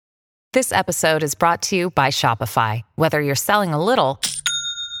This episode is brought to you by Shopify. Whether you're selling a little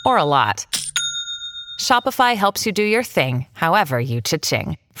or a lot, Shopify helps you do your thing, however you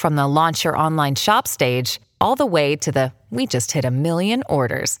cha-ching. From the launch your online shop stage, all the way to the we just hit 1 million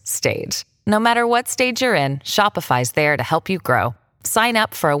orders stage. No matter what stage you're in, Shopify's there to help you grow. Sign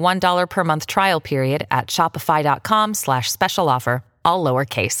up for a $1 per month trial period at shopify.com/special offer, all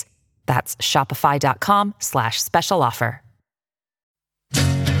lowercase. That's shopify.com/special offer.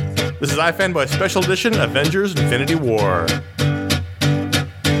 This is iFanboy Special Edition, Avengers Infinity War.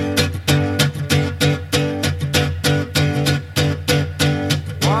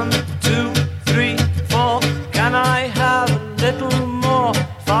 One, two, three, four. Can I have a little more?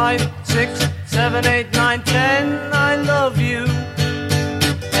 5, 6, 7, 8, 9, 10. I love you.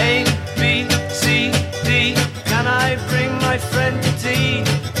 A, B, C, D. Can I bring my friend to tea?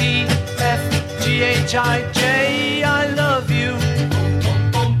 E, F, G, H, I, J. I love you.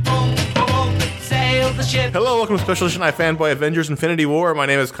 Sail the ship. Hello, welcome to Special Edition iFanboy Avengers Infinity War. My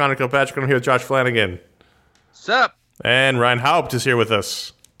name is Connor Kilpatrick. I'm here with Josh Flanagan. Sup? And Ryan Haupt is here with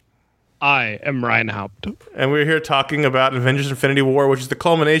us. I am Ryan Haupt. And we're here talking about Avengers Infinity War, which is the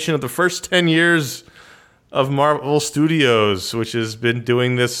culmination of the first 10 years of Marvel Studios, which has been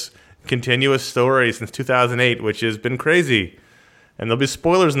doing this continuous story since 2008, which has been crazy. And there'll be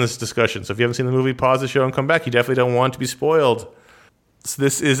spoilers in this discussion, so if you haven't seen the movie, pause the show and come back. You definitely don't want to be spoiled. So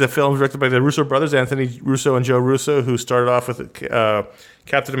this is a film directed by the Russo brothers, Anthony Russo and Joe Russo, who started off with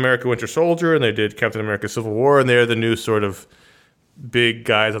Captain America Winter Soldier, and they did Captain America Civil War, and they're the new sort of big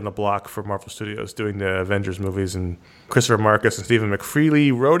guys on the block for Marvel Studios doing the Avengers movies. And Christopher Marcus and Stephen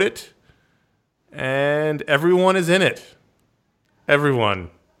McFeely wrote it, and everyone is in it.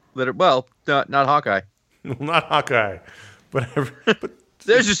 Everyone. Well, not Hawkeye. Not Hawkeye, but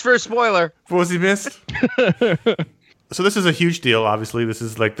There's his first spoiler. what was he missed? So this is a huge deal. Obviously, this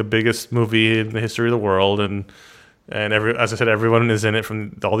is like the biggest movie in the history of the world, and as I said, everyone is in it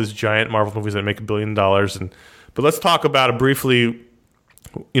from all these giant Marvel movies that make $1 billion. But let's talk about it briefly.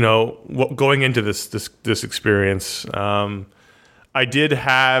 You know, going into this experience, I did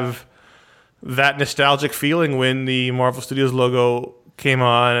have that nostalgic feeling when the Marvel Studios logo came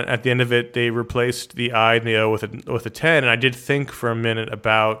on. At the end of it, they replaced the I and the O with a 10, and I did think for a minute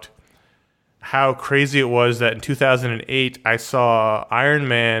about how crazy it was that in 2008 I saw Iron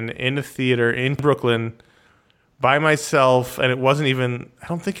Man in a theater in Brooklyn by myself, and it wasn't even, I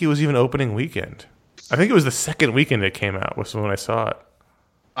don't think it was even opening weekend. I think it was the second weekend it came out was when I saw it.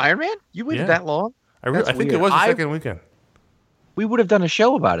 Iron Man? You waited that long? I think it was the second weekend. We would have done a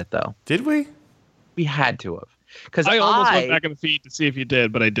show about it, though. Did we? We had to have. Because I almost went back in the feed to see if you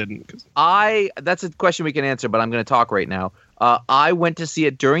did, but I didn't. That's a question we can answer, but I'm going to talk right now. I went to see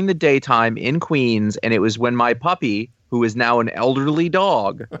it during the daytime in Queens, and it was when my puppy, who is now an elderly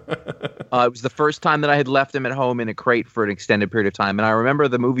dog, it was the first time that I had left him at home in a crate for an extended period of time. And I remember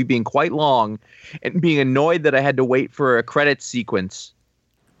the movie being quite long and being annoyed that I had to wait for a credit sequence.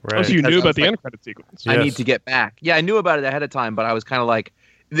 Right. Oh, so you knew about the end credit sequence. I need to get back. Yeah, I knew about it ahead of time, but I was kind of like,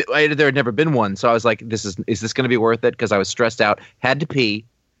 there had never been one. So I was like, is this going to be worth it? Because I was stressed out, had to pee,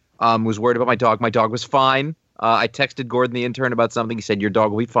 was worried about my dog. My dog was fine. I texted Gordon, the intern, about something. He said, your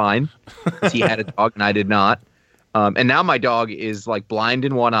dog will be fine. He had a dog and I did not. And now my dog is like blind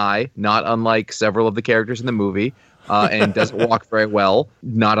in one eye, not unlike several of the characters in the movie, and doesn't walk very well,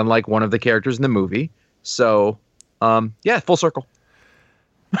 not unlike one of the characters in the movie. So, yeah, full circle.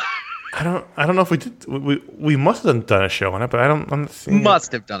 I don't know if we did. We must have done a show on it, but I'm not seeing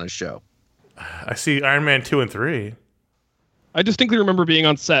Must have done a show. I see Iron Man 2 and 3. I distinctly remember being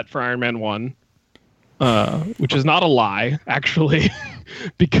on set for Iron Man 1, which is not a lie, actually,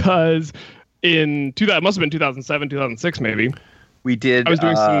 because it must have been 2007, 2006, maybe. We did. I was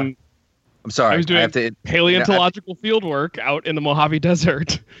doing some. I'm sorry. I was doing paleontological field work out in the Mojave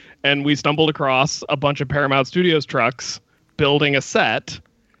Desert, and we stumbled across a bunch of Paramount Studios trucks building a set.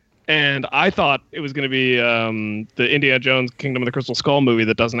 And I thought it was going to be the Indiana Jones Kingdom of the Crystal Skull movie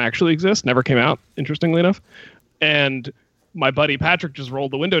that doesn't actually exist, never came out, interestingly enough. And my buddy Patrick just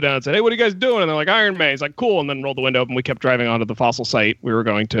rolled the window down and said, hey, what are you guys doing? And they're like, Iron Man. He's like, cool. And then rolled the window up, and we kept driving onto the fossil site we were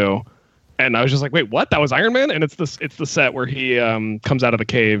going to. And I was just like, wait, what? That was Iron Man? And it's the set where he comes out of the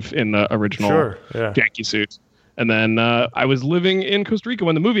cave in the original Yankee suit. And then I was living in Costa Rica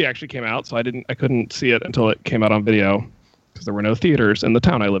when the movie actually came out, so I couldn't see it until it came out on video because there were no theaters in the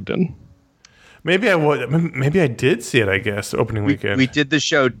town I lived in. Maybe I did see it, I guess, opening weekend. We did the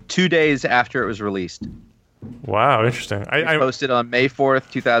show 2 days after it was released. Wow, interesting. I posted on May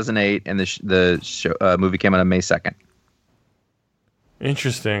 4th, 2008, and the show, movie came out on May 2nd.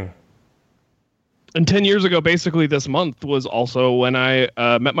 Interesting. And 10 years ago, basically this month, was also when I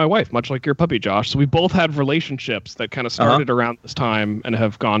met my wife, much like your puppy, Josh. So we both had relationships that kind of started around this time and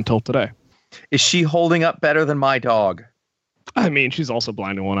have gone till today. Is she holding up better than my dog? I mean, she's also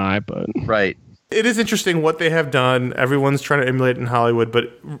blind in one eye, but... Right. It is interesting what they have done. Everyone's trying to emulate in Hollywood,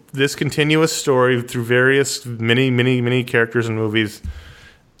 but this continuous story through various many characters and movies.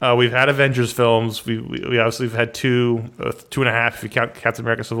 We've had Avengers films. We obviously have had two and a half if you count Captain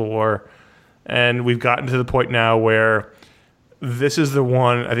America: Civil War, and we've gotten to the point now where this is the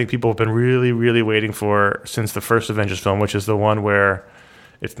one I think people have been really waiting for since the first Avengers film, which is the one where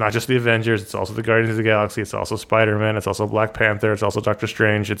it's not just the Avengers, it's also the Guardians of the Galaxy, it's also Spider-Man, it's also Black Panther, it's also Doctor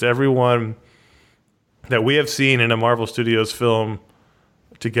Strange. It's everyone that we have seen in a Marvel Studios film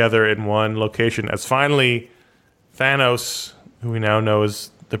together in one location, as finally Thanos, who we now know is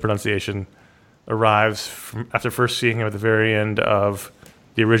the pronunciation, arrives after first seeing him at the very end of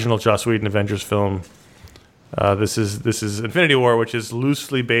the original Joss Whedon Avengers film. This is Infinity War, which is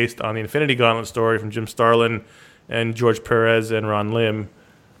loosely based on the Infinity Gauntlet story from Jim Starlin and George Perez and Ron Lim.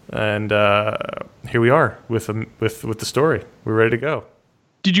 And here we are with the story. We're ready to go.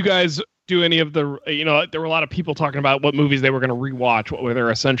 Did you guys do any of the, there were a lot of people talking about what movies they were going to rewatch, what were their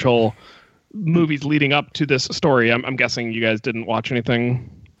essential movies leading up to this story. I'm guessing you guys didn't watch anything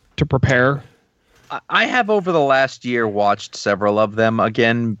to prepare. I have over the last year watched several of them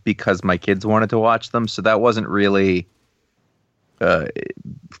again because my kids wanted to watch them. So that wasn't really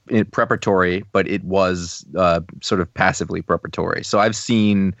preparatory, but it was sort of passively preparatory. So I've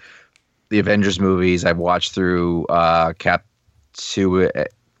seen the Avengers movies. I've watched through Cap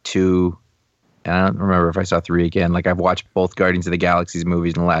 2, and I don't remember if I saw 3 again. Like, I've watched both Guardians of the Galaxy's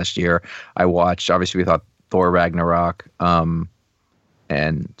movies in the last year. I watched, obviously, we thought Thor Ragnarok, and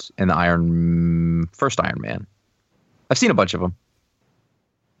the first Iron Man. I've seen a bunch of them.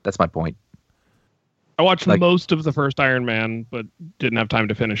 That's my point. I watched most of the first Iron Man, but didn't have time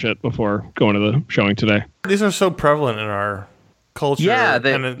to finish it before going to the showing today. These are so prevalent in our culture. Yeah,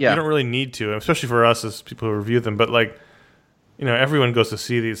 you don't really need to, especially for us as people who review them. But everyone goes to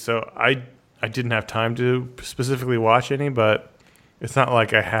see these, so I didn't have time to specifically watch any, but it's not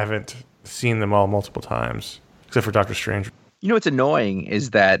like I haven't seen them all multiple times, except for Doctor Strange. You know what's annoying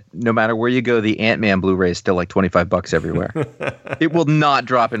is that no matter where you go, the Ant-Man Blu-ray is still like $25 everywhere. It will not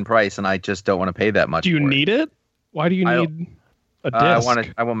drop in price, and I just don't want to pay that much. Do you need it? Why do you need a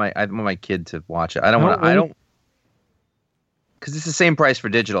disc? I want my kid to watch it. I don't because it's the same price for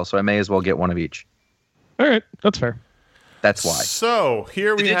digital, so I may as well get one of each. All right, that's fair. That's why. So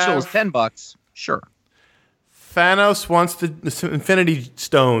here we have digital is $10. Sure. Thanos wants the Infinity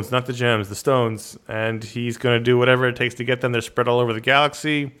Stones, not the gems, the stones, and he's going to do whatever it takes to get them. They're spread all over the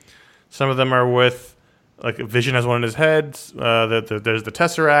galaxy. Some of them are with, like, Vision has one in his head. There's the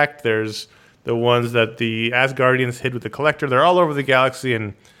Tesseract. There's the ones that the Asgardians hid with the Collector. They're all over the galaxy,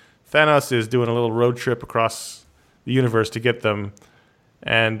 and Thanos is doing a little road trip across the universe to get them.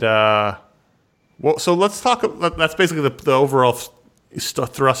 And so let's talk. That's basically the overall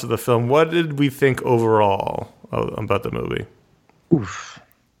thrust of the film. What did we think overall about the movie? Oof.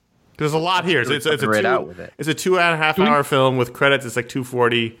 There's a lot here. It's a 2.5 hour film with credits. It's like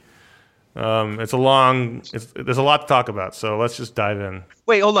 2:40. There's a lot to talk about. So let's just dive in.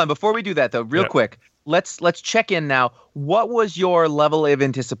 Wait, hold on. Before we do that, though, real quick, let's check in now. What was your level of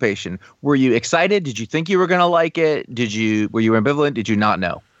anticipation? Were you excited? Did you think you were going to like it? Were you ambivalent? Did you not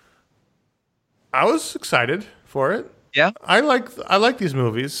know? I was excited for it. Yeah, I like these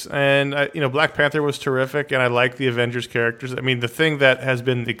movies, and Black Panther was terrific, and I like the Avengers characters. I mean, the thing that has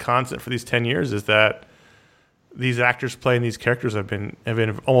been the constant for these 10 years is that these actors playing these characters have been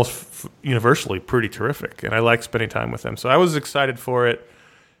almost universally pretty terrific, and I like spending time with them. So I was excited for it.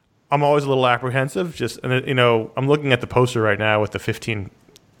 I'm always a little apprehensive, I'm looking at the poster right now with the 15.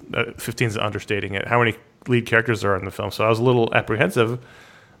 15 is understating it. How many lead characters are in the film? So I was a little apprehensive,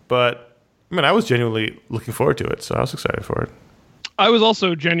 but. I mean, I was genuinely looking forward to it, so I was excited for it. I was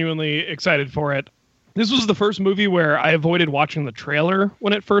also genuinely excited for it. This was the first movie where I avoided watching the trailer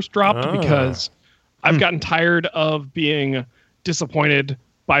when it first dropped because I've gotten tired of being disappointed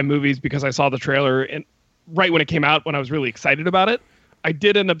by movies because I saw the trailer right when it came out when I was really excited about it. I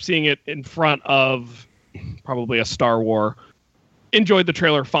did end up seeing it in front of probably a Star Wars. Enjoyed the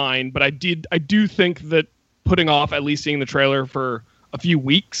trailer fine, but I do think that putting off at least seeing the trailer for a few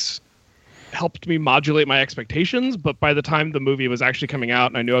weeks helped me modulate my expectations, but by the time the movie was actually coming out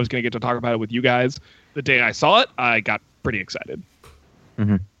and I knew I was going to get to talk about it with you guys, the day I saw it, I got pretty excited.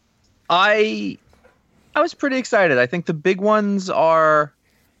 Mm-hmm. I was pretty excited. I think the big ones are...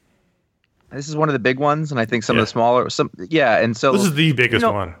 This is one of the big ones, and I think some of the smaller... and so... This is the biggest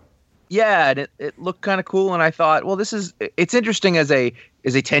one. Yeah, and it looked kind of cool, and I thought, well, it's interesting as a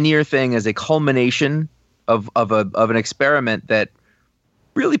 10-year thing, as a culmination of an experiment that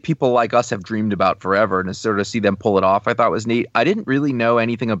really people like us have dreamed about forever, and to sort of see them pull it off, I thought was neat. I didn't really know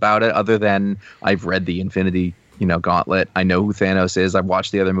anything about it other than I've read the Infinity, Gauntlet. I know who Thanos is. I've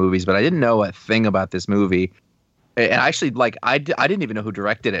watched the other movies, but I didn't know a thing about this movie. And actually, like, I didn't even know who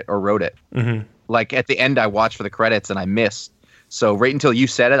directed it or wrote it. Mm-hmm. Like, at the end, I watched for the credits and I missed. So right until you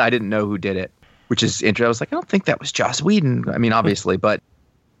said it, I didn't know who did it, which is interesting. I was like, I don't think that was Joss Whedon. I mean, obviously, but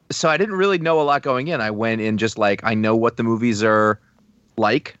so I didn't really know a lot going in. I went in just like, I know what the movies are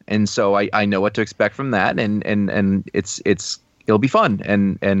like, and so I know what to expect from that, and it'll be fun,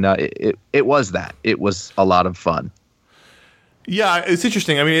 and it was that. It was a lot of fun. Yeah, it's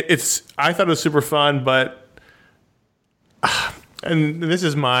interesting. I mean, I thought it was super fun, but and this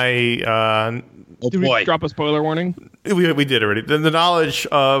is my Did we drop a spoiler warning? We did already. The knowledge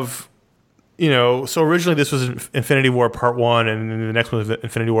of, so originally this was Infinity War Part 1, and then the next one was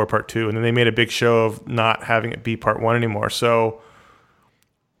Infinity War Part 2, and then they made a big show of not having it be Part 1 anymore. So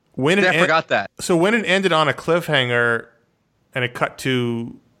I forgot that. So when it ended on a cliffhanger and it cut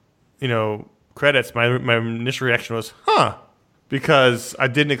to, credits, my initial reaction was, because I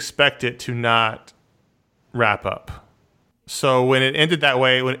didn't expect it to not wrap up. So when it ended that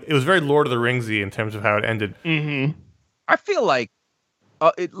way, it was very Lord of the Ringsy in terms of how it ended. Mm-hmm. I feel like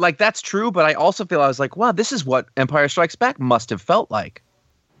that's true, but I also feel I was like, wow, this is what Empire Strikes Back must have felt like.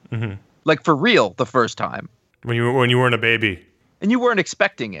 Mm-hmm. Like for real, the first time when you weren't a baby and you weren't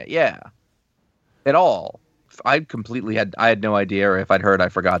expecting it, at all. I had no idea, or if I'd heard, I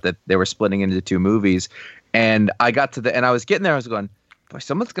forgot that they were splitting into 2 movies. And I got to and I was getting there. I was going, boy,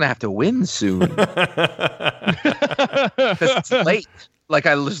 someone's gonna have to win soon because it's late. Like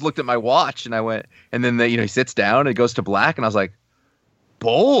I just looked at my watch and I went, and then he sits down and it goes to black, and I was like,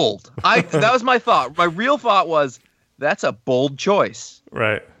 bold. That was my thought. My real thought was, that's a bold choice.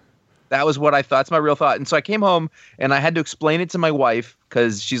 Right. That was what I thought. It's my real thought. And so I came home and I had to explain it to my wife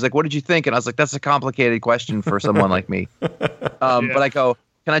because she's like, what did you think? And I was like, that's a complicated question for someone like me. But I go,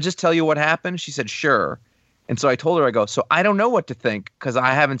 can I just tell you what happened? She said, sure. And so I told her, I go, so I don't know what to think because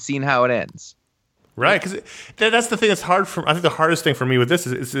I haven't seen how it ends. Right. Because that's the thing that's hard for, I think the hardest thing for me with this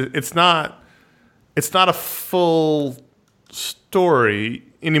is it's not a full story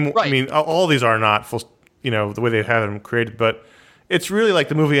anymore. Right. I mean, all these are not full, the way they have them created, but it's really like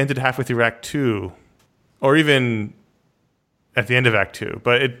the movie ended halfway through Act 2, or even at the end of Act 2.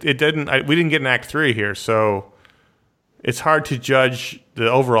 But it didn't. We didn't get an Act 3 here, so it's hard to judge the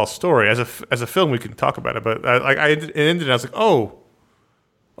overall story. As a film, we can talk about it, but it ended, and I was like, oh,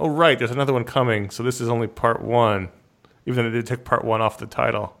 right, there's another one coming. So this is only Part 1, even though they did take Part 1 off the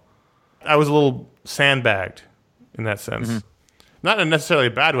title. I was a little sandbagged in that sense. Mm-hmm. Not in necessarily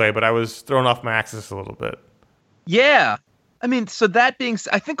a bad way, but I was thrown off my axis a little bit. Yeah. I mean, so that being,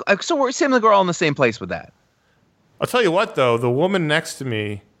 I think, so we're seeming like we're all in the same place with that. I'll tell you what, though, the woman next to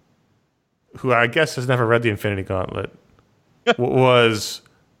me, who I guess has never read the Infinity Gauntlet, was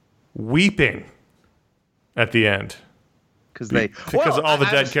weeping at the end. Because of all the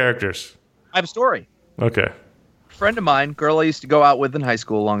dead characters. I have a story. Okay. A friend of mine, girl I used to go out with in high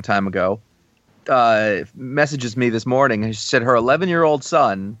school a long time ago, messages me this morning. She said her 11-year-old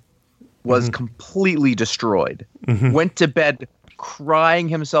son was completely destroyed. Mm-hmm. Went to bed crying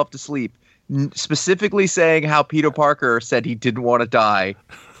himself to sleep, specifically saying how Peter Parker said he didn't want to die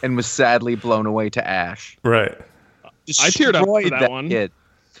and was sadly blown away to ash. Right. I teared up for that one.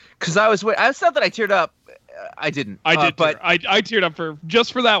 Because I was not that I teared up. I didn't. I did, but I teared up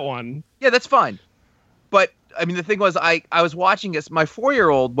for that one. Yeah, that's fine. But I mean, the thing was, I was watching this. My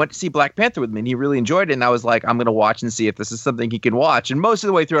 4-year-old went to see Black Panther with me, and he really enjoyed it. And I was like, I'm going to watch and see if this is something he can watch. And most of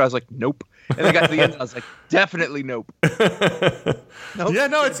the way through, I was like, nope. And I got to the end, and I was like, definitely nope. Nope. Yeah,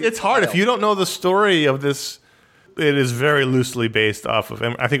 no, it's hard. If you don't know the story of this, it is very loosely based off of.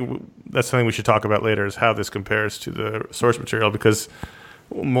 And I think that's something we should talk about later, is how this compares to the source material. Because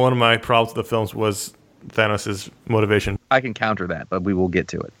one of my problems with the films was Thanos' motivation. I can counter that, but we will get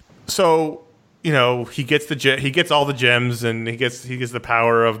to it. So, he gets all the gems, and he gets the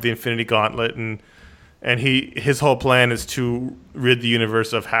power of the Infinity Gauntlet, and his whole plan is to rid the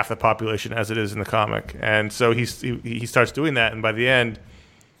universe of half the population as it is in the comic. And so he starts doing that, and by the end,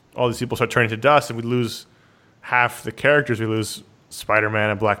 all these people start turning to dust, and we lose half the characters. We lose Spider-Man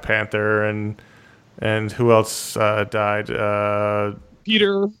and Black Panther, and who else died?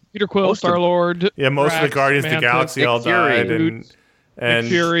 Peter Quill, Star-Lord. Yeah, most of the Guardians of the Galaxy all died, and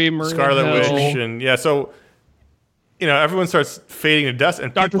Fury, Scarlet Witch, and so everyone starts fading to dust,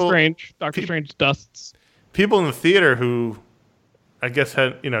 and Doctor Strange dusts. People in the theater who I guess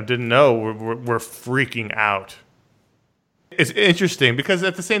didn't know were freaking out. It's interesting because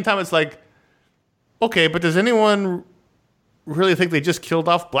at the same time it's like, okay, but does anyone really think they just killed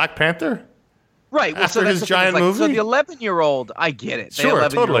off Black Panther? Right. Well, After his giant movie? So the 11-year-old, I get it. The Sure,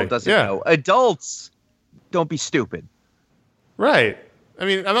 11-year-old totally. doesn't Yeah. know. Adults, don't be stupid. Right. I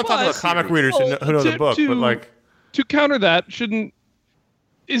mean, I'm not talking about comic readers who know the book, but like... To counter that,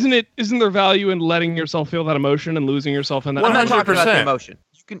 isn't there value in letting yourself feel that emotion and losing yourself in that? I'm not talking about the 100%. emotion.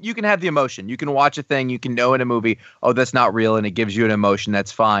 You can have the emotion. You can watch a thing. You can know in a movie, oh, that's not real, and it gives you an emotion.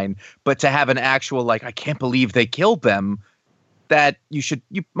 That's fine. But to have an actual I can't believe they killed them. That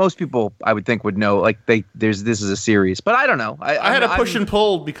most people I would think would know. This is a series, but I don't know. I had a push and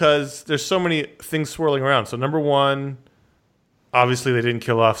pull because there's so many things swirling around. So number one, obviously they didn't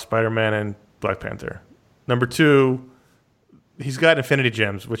kill off Spider-Man and Black Panther. Number two, he's got Infinity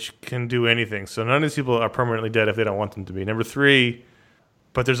Gems, which can do anything. So none of these people are permanently dead if they don't want them to be. Number three,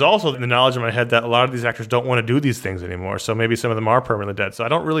 but there's also the knowledge in my head that a lot of these actors don't want to do these things anymore. So maybe some of them are permanently dead. So I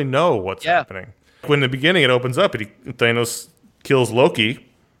don't really know what's happening. When in the beginning it opens up, Thanos kills Loki,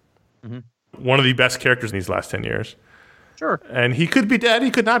 one of the best characters in these last 10 years. Sure. And he could be dead.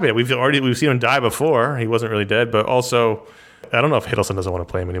 He could not be dead. We've seen him die before. He wasn't really dead, but also... I don't know if Hiddleston doesn't want to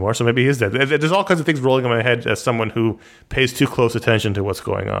play him anymore, so maybe he is dead. There's all kinds of things rolling in my head as someone who pays too close attention to what's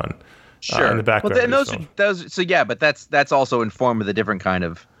going on in the background. Well, but that's also informed with a different kind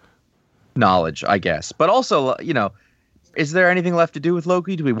of knowledge, I guess. But also, is there anything left to do with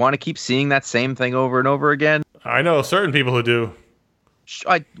Loki? Do we want to keep seeing that same thing over and over again? I know certain people who do.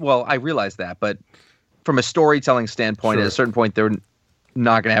 I realize that, but from a storytelling standpoint, at a certain point, they're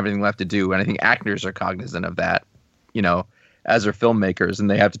not going to have anything left to do, and I think actors are cognizant of that, as are filmmakers,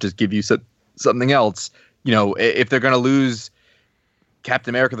 and they have to just give you something else. If they're going to lose Captain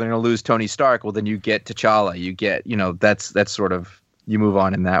America, they're going to lose Tony Stark. Well, then you get T'Challa. You get, that's sort of, you move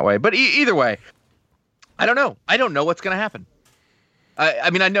on in that way. But either way, I don't know. I don't know what's going to happen. I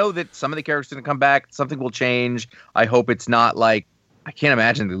mean, I know that some of the characters are going to come back. Something will change. I hope it's not I can't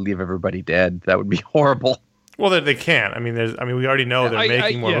imagine they leave everybody dead. That would be horrible. Well, they can't. I mean, we already know they're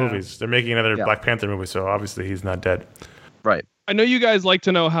making more movies. They're making another Black Panther movie, so obviously he's not dead. Right. I know you guys like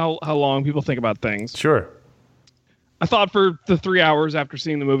to know how long people think about things. Sure. I thought for the 3 hours after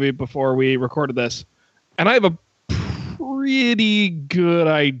seeing the movie before we recorded this, and I have a pretty good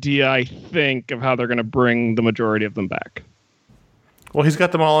idea, I think, of how they're going to bring the majority of them back. Well, he's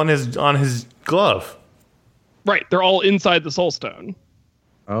got them all on his glove. Right. They're all inside the Soul Stone.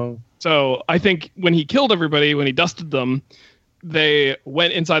 Oh. So I think when he killed everybody, when he dusted them, they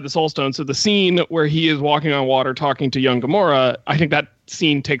went inside the Soul Stone. So the scene where he is walking on water talking to young Gamora, I think that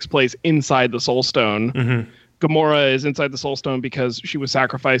scene takes place inside the Soul Stone. Mm-hmm. Gamora is inside the Soul Stone because she was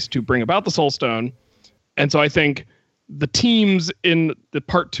sacrificed to bring about the Soul Stone. And so I think the teams in the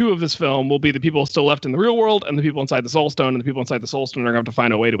part 2 of this film will be the people still left in the real world and the people inside the Soul Stone, and the people inside the Soul Stone are going to have to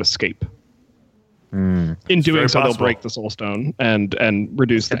find a way to escape. In doing so, they'll break the Soul Stone and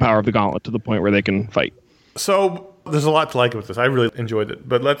reduce the power of the Gauntlet to the point where they can fight. So there's a lot to like with this. I really enjoyed it.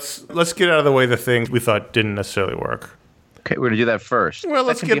 But let's get out of the way the things we thought didn't necessarily work. Okay, we're going to do that first. Well,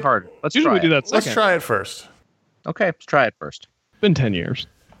 that can be hard. Let's try it. Let's try it first. Okay, let's try it first. It's been 10 years.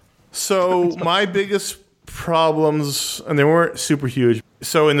 So my biggest problems, and they weren't super huge.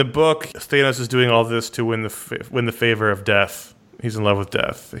 So in the book, Thanos is doing all this to win the favor of death. He's in love with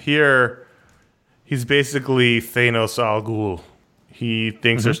death. Here, he's basically Thanos Al Ghul. He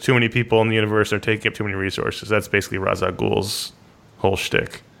thinks there's too many people in the universe that are taking up too many resources. That's basically Ra's al Ghul's whole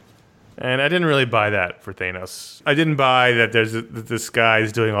shtick. And I didn't really buy that for Thanos. I didn't buy that that this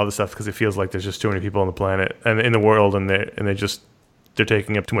guy's doing all this stuff because it feels like there's just too many people on the planet and in the world, and they're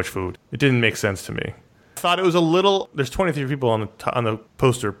taking up too much food. It didn't make sense to me. I thought it was a little. There's 23 people on the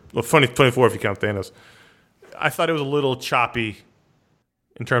poster. Well, 24 if you count Thanos. I thought it was a little choppy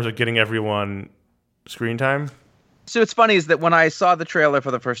in terms of getting everyone screen time. So what's funny is that when I saw the trailer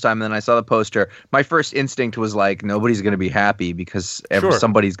for the first time and then I saw the poster, my first instinct was like, nobody's going to be happy because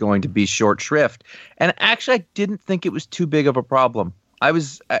somebody's going to be short shrift. And actually, I didn't think it was too big of a problem. It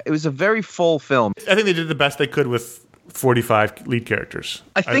was a very full film. I think they did the best they could with 45 lead characters.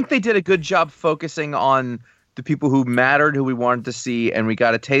 I think they did a good job focusing on the people who mattered, who we wanted to see, and we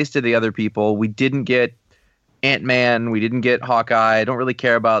got a taste of the other people. We didn't get Ant-Man. We didn't get Hawkeye. I don't really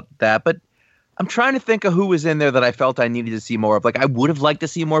care about that, but I'm trying to think of who was in there that I felt I needed to see more of. Like, I would have liked to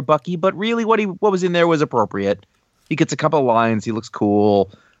see more Bucky, but really what was in there was appropriate. He gets a couple of lines. He looks cool.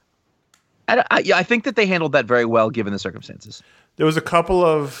 I think that they handled that very well given the circumstances. There was a couple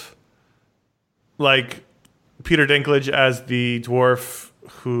of, like, Peter Dinklage as the dwarf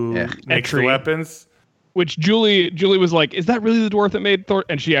who makes the weapons. which Julie was like, "Is that really the dwarf that made Thor?"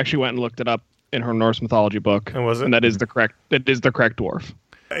 And she actually went and looked it up in her Norse mythology book. And was it? And that is the correct dwarf.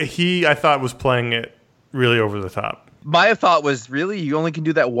 I thought, was playing it really over the top. My thought was, really, you only can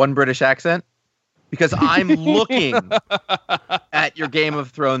do that one British accent? Because I'm looking at your Game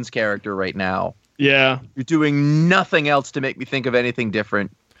of Thrones character right now. Yeah. You're doing nothing else to make me think of anything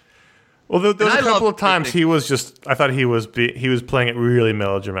different. Well, there was a couple of times I thought he was playing it really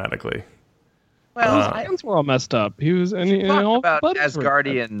melodramatically. Well, his hands were all messed up. He was talking about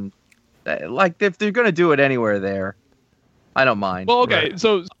Asgardian. Like, if they're going to do it anywhere there, I don't mind. Well, okay,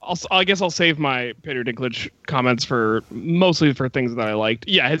 so I guess I'll save my Peter Dinklage comments mostly for things that I liked.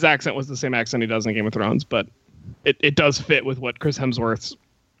 Yeah, his accent was the same accent he does in Game of Thrones, but it does fit with what Chris Hemsworth's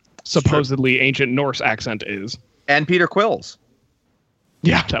supposedly ancient Norse accent is. And Peter Quill's.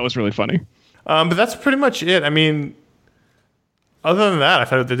 Yeah, that was really funny. But that's pretty much it. I mean, other than that, I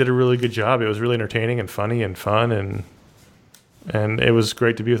thought they did a really good job. It was really entertaining and funny and fun, and it was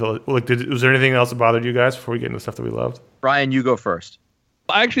great to be with. Was there anything else that bothered you guys before we get into the stuff that we loved? Brian, you go first.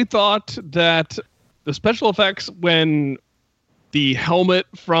 I actually thought that the special effects when the helmet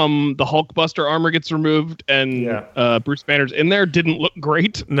from the Hulkbuster armor gets removed and Bruce Banner's in there didn't look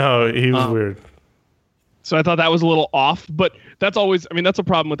great. No, he was weird. So I thought that was a little off, but that's a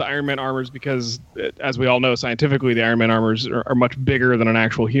problem with the Iron Man armors because, as we all know, scientifically, the Iron Man armors are much bigger than an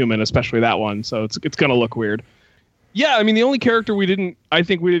actual human, especially that one. So it's going to look weird. Yeah, I mean, the only character we didn't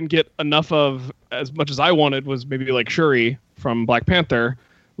get enough of as much as I wanted was maybe like Shuri from Black Panther,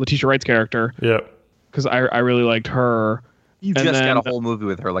 Letitia Wright's character. Yeah. Because I really liked her. You just got a whole movie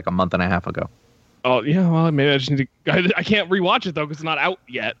with her like a month and a half ago. Oh, yeah, well, maybe I just need to... I can't rewatch it, though, because it's not out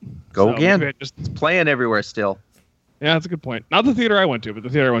yet. Go again. It's playing everywhere still. Yeah, that's a good point. Not the theater I went to, but the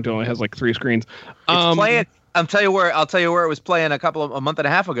theater I went to only has like 3 screens. It's playing... I'll tell you where it was playing a month and a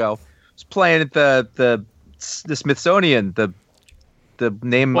half ago. It was playing at the Smithsonian, the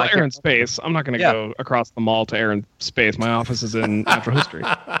name... Well, Air and Space. I'm not going to go across the mall to Air and Space. My office is in Natural History.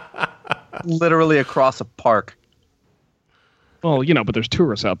 Literally across a park. Well, but there's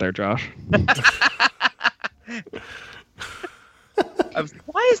tourists out there, Josh.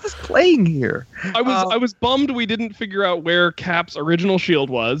 Why is this playing here? I was bummed we didn't figure out where Cap's original shield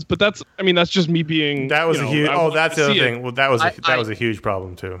was, but that's just me being... That was a huge... that's the other thing. Well, that was a huge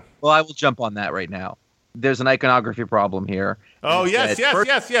problem, too. Well, I will jump on that right now. There's an iconography problem here. Oh, yes.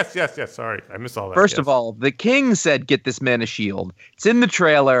 Sorry, I missed all that. First of all, the king said, get this man a shield. It's in the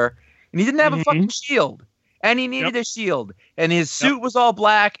trailer, and he didn't have a fucking shield. And he needed a shield. And his suit was all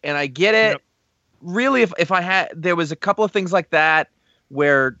black, and I get it. Yep. Really, if I had... There was a couple of things like that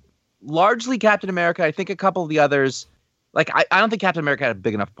where largely Captain America, I think a couple of the others... Like, I don't think Captain America had a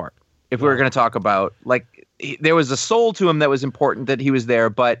big enough part. If we were going to talk about... Like, there was a soul to him that was important that he was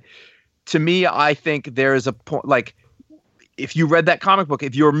there. But to me, I think there is a point... Like, if you read that comic book,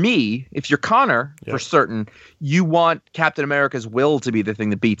 if you're Connor, for certain, you want Captain America's will to be the thing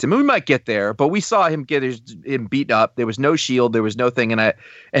that beats him. And we might get there, but we saw him get him beat up. There was no shield. There was no thing.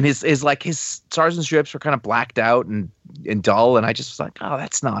 And his sergeant strips were kind of blacked out and dull. And I just was like, oh,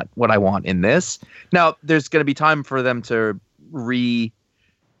 that's not what I want in this. Now, there's going to be time for them to redefine.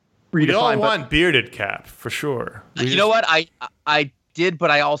 We all want bearded Cap, for sure. You know what? I did,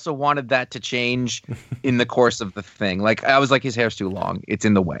 but I also wanted that to change in the course of the thing. Like, I was like, his hair's too long. It's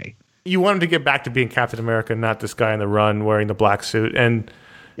in the way. You wanted to get back to being Captain America, not this guy in the run wearing the black suit. And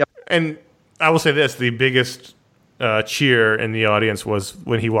I will say this, the biggest cheer in the audience was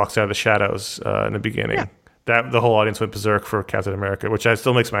when he walks out of the shadows in the beginning. Yeah. That the whole audience went berserk for Captain America, which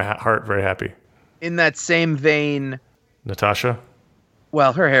still makes my heart very happy. In that same vein... Natasha?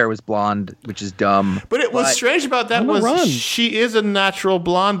 Well, her hair was blonde, which is dumb. But what's strange about that was she is a natural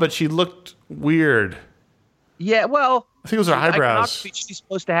blonde, but she looked weird. Yeah, well... I think it was her eyebrows. She's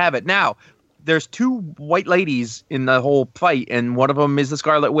supposed to have it. Now, there's 2 white ladies in the whole fight, and one of them is the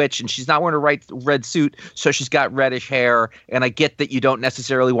Scarlet Witch, and she's not wearing a red suit, so she's got reddish hair, and I get that you don't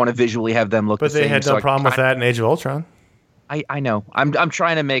necessarily want to visually have them look the same. But they had no problem with that in Age of Ultron. I know. I'm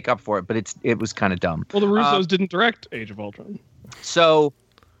trying to make up for it, but it was kind of dumb. Well, the Russos didn't direct Age of Ultron. So,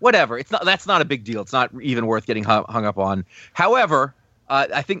 whatever. That's not a big deal. It's not even worth getting hung up on. However,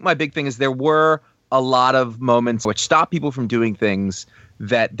 I think my big thing is there were a lot of moments which stop people from doing things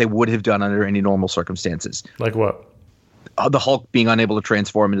that they would have done under any normal circumstances. Like what? The Hulk being unable to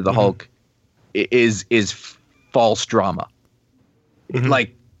transform into the Hulk is false drama.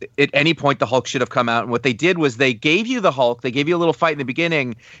 Like, at any point, the Hulk should have come out. And what they did was they gave you the Hulk. They gave you a little fight in the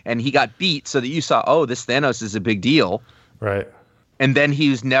beginning, and he got beat so that you saw, oh, this Thanos is a big deal. Right. And then he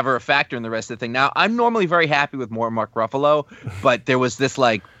was never a factor in the rest of the thing. Now, I'm normally very happy with more Mark Ruffalo, but there was this,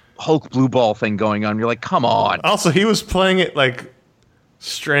 like, Hulk blue ball thing going on. You're like, come on. Also, he was playing it like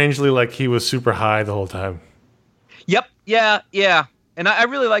strangely like he was super high the whole time. Yep. Yeah. And I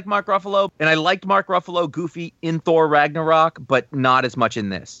really like Mark Ruffalo, and I liked Mark Ruffalo goofy in Thor Ragnarok, but not as much in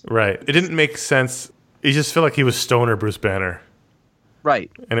this. Right. It didn't make sense. You just feel like he was stoner Bruce Banner.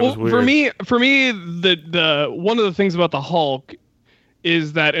 Right. And it was weird. For me, the one of the things about the Hulk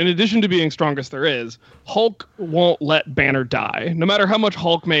is that in addition to being strongest there is, Hulk won't let Banner die. No matter how much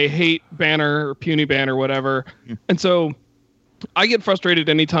Hulk may hate Banner or puny Banner, whatever. And so I get frustrated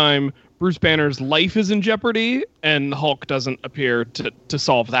anytime Bruce Banner's life is in jeopardy and Hulk doesn't appear to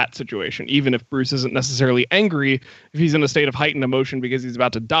solve that situation, even if Bruce isn't necessarily angry, if he's in a state of heightened emotion because he's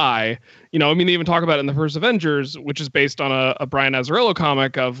about to die. You know, I mean, they even talk about it in the first Avengers, which is based on a Brian Azzarello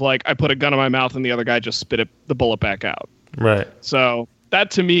comic of like, I put a gun in my mouth and the other guy just spit the bullet back out. Right. So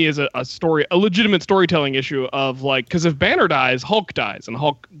that to me is a legitimate storytelling issue of like, because if Banner dies, Hulk dies, and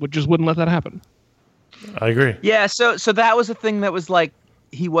Hulk wouldn't let that happen. I agree. Yeah, so that was a thing that was like,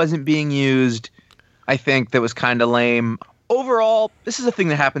 he wasn't being used, I think, that was kind of lame. Overall, this is a thing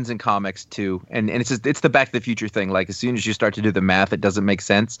that happens in comics too, and it's the Back to the Future thing. Like, as soon as you start to do the math, it doesn't make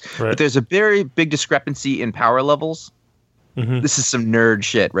sense. Right. But there's a very big discrepancy in power levels. Mm-hmm. This is some nerd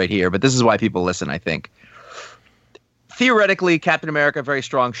shit right here, but this is why people listen, I think. Theoretically, Captain America, very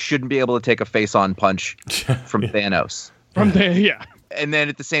strong, shouldn't be able to take a face-on punch from Thanos. Yeah. And then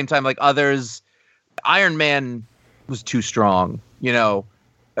at the same time, like others, Iron Man was too strong, you know.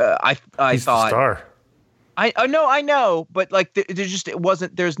 I He's thought the star. I know, but like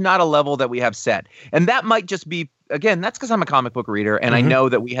there's not a level that we have set, and that might just be, again, that's because I'm a comic book reader, and I know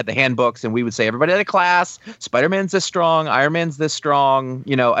that we had the handbooks, and we would say everybody had a class, Spider-Man's this strong, Iron Man's this strong,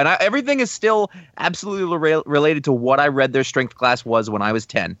 you know, and everything is still absolutely related to what I read their strength class was when I was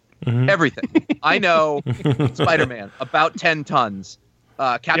 10. Everything. I know Spider-Man about 10 tons,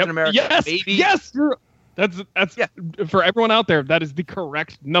 Captain America maybe. That's for everyone out there. That is the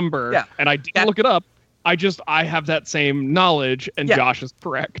correct number. Yeah. And I didn't look it up. I have that same knowledge, and Josh is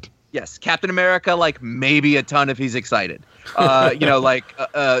correct. Yes, Captain America, like maybe a ton if he's excited. You know, like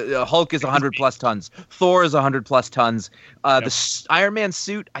Hulk is 100 plus tons. Thor is 100 plus tons. The Iron Man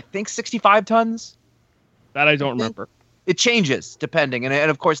suit, I think 65 tons. That I don't remember. It changes depending,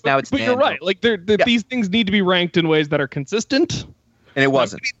 and of course now it's. But you're right. Like these things need to be ranked in ways that are consistent. And it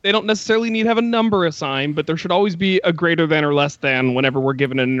wasn't. They don't necessarily need to have a number assigned, but there should always be a greater than or less than whenever we're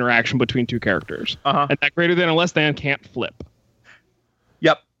given an interaction between two characters. And that greater than or less than can't flip.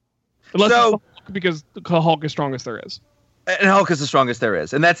 Yep. Unless it's Hulk, because the Hulk is strongest there is. And Hulk is the strongest there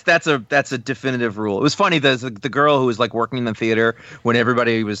is, and that's a definitive rule. It was funny, the girl who was like working in the theater when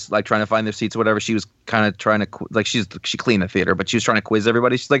everybody was like trying to find their seats or whatever. She was kind of trying to she cleaned the theater, but she was trying to quiz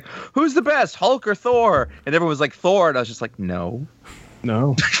everybody. She's like, "Who's the best, Hulk or Thor?" And everyone was like, "Thor," and I was just like, "No."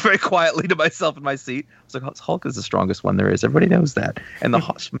 Very quietly to myself in my seat. I was like, Hulk is the strongest one there is. Everybody knows that. And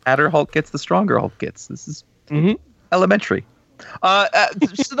the madder Hulk gets, the stronger Hulk gets. This is elementary.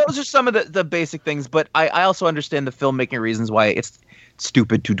 So those are some of the basic things, but I also understand the filmmaking reasons why it's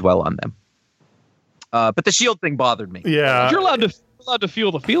stupid to dwell on them. But the S.H.I.E.L.D. thing bothered me. Yeah. But you're allowed to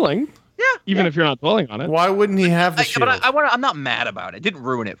feel the feeling. Yeah. Even if you're not dwelling on it. Why wouldn't he have the shield? But I'm not mad about it. It didn't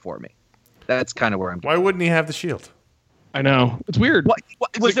ruin it for me. That's kind of where I'm going. Why wouldn't he have the shield? I know. It's weird. What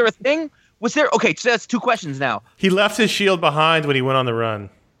was there a thing? Was there? Okay, so that's two questions now. He left his shield behind when he went on the run.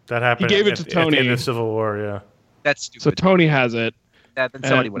 That happened. He gave it to Tony in the Civil War. Yeah. That's stupid. So Tony has it. Then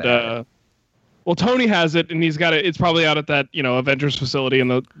somebody would have it. Well, Tony has it, and he's got it. It's probably out at that Avengers facility in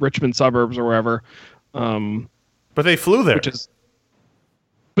the Richmond suburbs or wherever. But they flew there.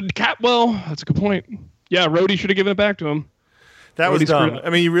 Well, that's a good point. Yeah, Rhodey should have given it back to him. That was dumb. I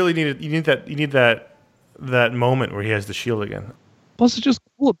mean, you need that moment where he has the shield again. Plus, it's just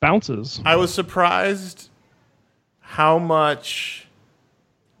cool. It bounces. I was surprised how much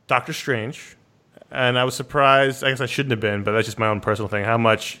Doctor Strange, and I was surprised, I guess I shouldn't have been, but that's just my own personal thing, how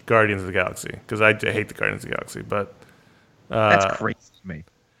much Guardians of the Galaxy, because I hate the Guardians of the Galaxy, but... that's crazy to me.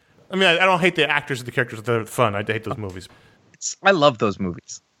 I mean, I don't hate the actors or the characters. They're fun. I hate those movies. I love those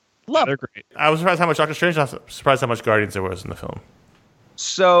movies. They're great. I was surprised how much Doctor Strange, I was surprised how much Guardians there was in the film.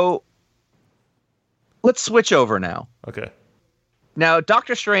 So, let's switch over now. Okay. Now,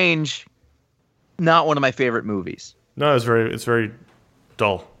 Doctor Strange, not one of my favorite movies. No, it's very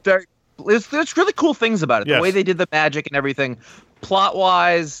dull. There's really cool things about it. Yes. The way they did the magic and everything.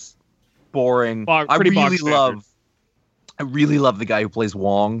 Plot-wise, boring. I really love the guy who plays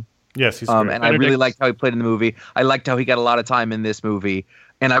Wong. Yes, he's great. And I really liked how he played in the movie. I liked how he got a lot of time in this movie.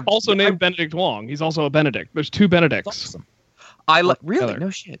 And I've also named Benedict Wong. He's also a Benedict. There's two Benedicts. Awesome. Really? No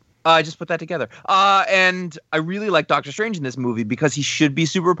shit. I just put that together. And I really like Doctor Strange in this movie because he should be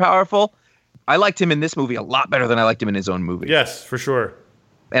super powerful. I liked him in this movie a lot better than I liked him in his own movie. Yes, for sure.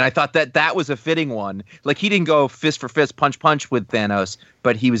 And I thought that was a fitting one. Like, he didn't go fist for fist, punch with Thanos,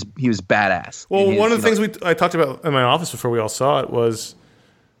 but he was badass. Well, one of the things I talked about in my office before we all saw it was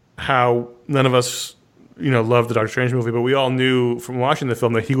how none of us, loved the Doctor Strange movie, but we all knew from watching the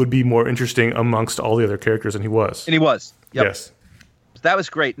film that he would be more interesting amongst all the other characters, and he was. And he was. Yep. Yes. That was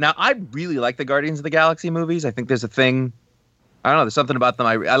great. Now, I really like the Guardians of the Galaxy movies. I think there's a thing. I don't know. There's something about them.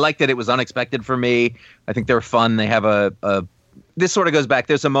 I like that it was unexpected for me. I think they were fun. They have a this sort of goes back.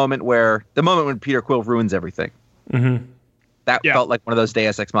 There's a moment when Peter Quill ruins everything. Mm-hmm. That felt like one of those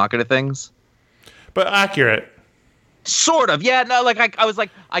Deus Ex Machina things. But accurate. Sort of. Yeah. No, like I was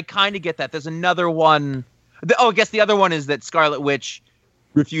like, I kind of get that. There's another one. I guess the other one is that Scarlet Witch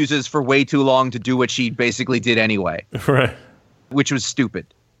refuses for way too long to do what she basically did anyway. Right. Which was stupid.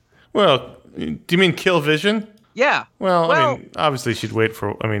 Well, do you mean kill Vision? Yeah. Well, I mean, obviously she'd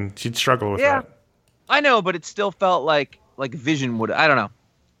she'd struggle with that. I know, but it still felt like Vision would. I don't know.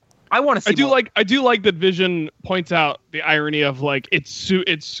 I want to see. I do like that Vision points out the irony of like it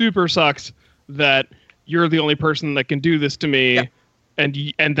super sucks that you're the only person that can do this to me,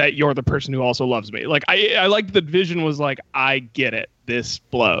 and that you're the person who also loves me. Like I liked that Vision was like, I get it, this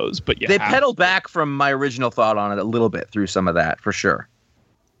blows, but they pedaled back from my original thought on it a little bit through some of that for sure.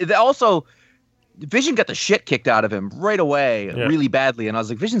 Also, Vision got the shit kicked out of him right away, really badly, and I was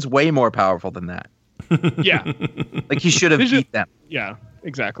like, Vision's way more powerful than that. Yeah. Like, he should have beat them. Yeah,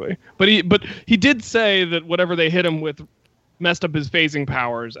 exactly. But he did say that whatever they hit him with messed up his phasing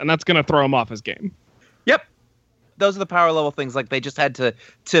powers, and that's going to throw him off his game. Yep. Those are the power level things. Like, they just had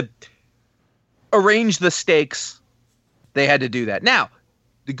to arrange the stakes. They had to do that. Now,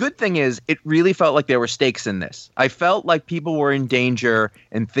 the good thing is it really felt like there were stakes in this. I felt like people were in danger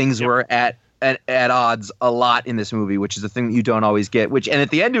and things were at odds a lot in this movie, which is a thing that you don't always get. And at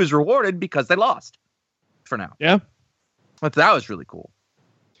the end, it was rewarded because they lost. For now. Yeah. But that was really cool.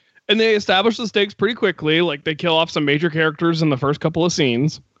 And they established the stakes pretty quickly. Like, they kill off some major characters in the first couple of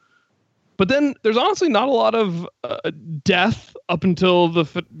scenes. But then there's honestly not a lot of death up until the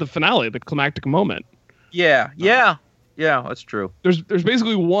finale, the climactic moment. Yeah, that's true. There's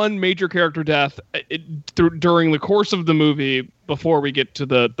basically one major character death during the course of the movie before we get to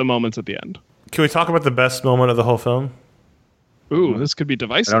the moments at the end. Can we talk about the best moment of the whole film? Ooh, this could be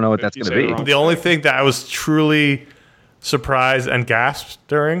divisive. I don't know what that's going to be. The only thing that I was truly surprised and gasped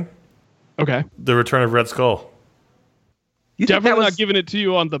during, the return of Red Skull. Definitely not giving it to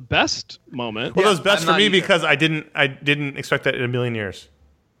you on the best moment. Well, that was best for me because I didn't expect that in a million years.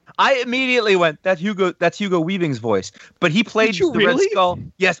 I immediately went, that's Hugo Weaving's voice, but he played Red Skull.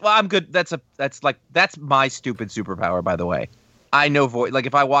 Yes, well, I'm good. That's my stupid superpower, by the way. I know voice. Like,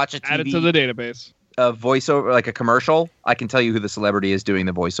 if I watch a TV, add it to the database. A voiceover, like a commercial, I can tell you who the celebrity is doing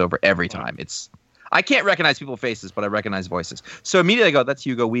the voiceover every time. I can't recognize people's faces, but I recognize voices. So immediately I go, that's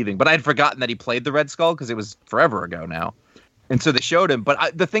Hugo Weaving. But I had forgotten that he played the Red Skull because it was forever ago now. And so they showed him.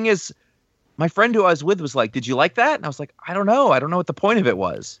 But the thing is, my friend who I was with was like, did you like that? And I was like, I don't know. I don't know what the point of it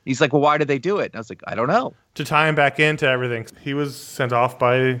was. He's like, well, why did they do it? And I was like, I don't know. To tie him back into everything. He was sent off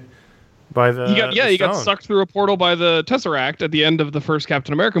by the he got sucked through a portal by the Tesseract at the end of the first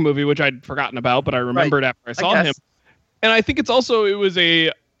Captain America movie, which I'd forgotten about, but I remembered after I saw him. And I think it was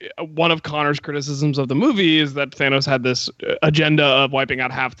one of Connor's criticisms of the movie is that Thanos had this agenda of wiping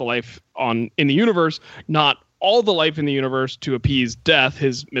out half the life in the universe, not all the life in the universe, to appease Death,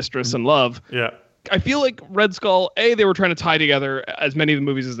 his mistress and love. Yeah. I feel like Red Skull, A, they were trying to tie together as many of the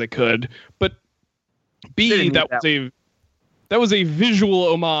movies as they could, but B, that was a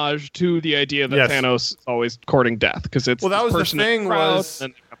visual homage to the idea that Thanos is always courting Death, because it's that was the thing.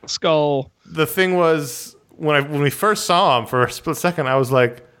 And the skull. The thing was when we first saw him for a split second, I was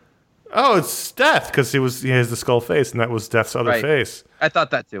like, "Oh, it's Death," because he has the skull face, and that was Death's other face. I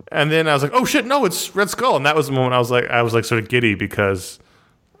thought that too. And then I was like, "Oh shit, no, it's Red Skull," and that was the moment I was like sort of giddy because,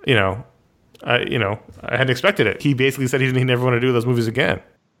 I hadn't expected it. He basically said he never want to do those movies again.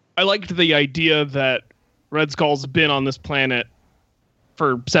 I liked the idea that Red Skull's been on this planet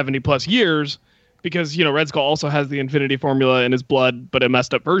for 70 plus years because, Red Skull also has the Infinity Formula in his blood, but a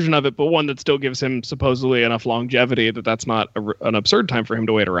messed up version of it, but one that still gives him supposedly enough longevity that's not an absurd time for him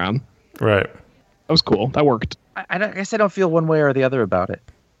to wait around. Right. That was cool. That worked. I guess I don't feel one way or the other about it.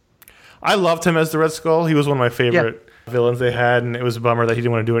 I loved him as the Red Skull. He was one of my favorite villains they had, and it was a bummer that he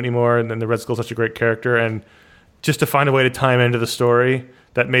didn't want to do it anymore, and then the Red Skull's such a great character, and just to find a way to tie him into the story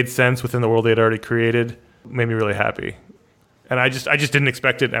that made sense within the world they had already created made me really happy. And I just didn't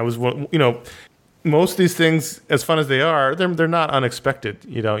expect it. I was, most of these things, as fun as they are, they're not unexpected.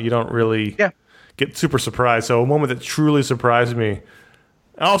 You don't really get super surprised. So a moment that truly surprised me.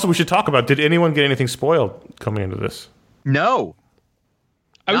 Also, we should talk about, did anyone get anything spoiled coming into this? No.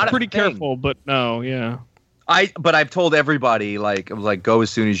 I was pretty careful, but no, yeah. But I've told everybody, go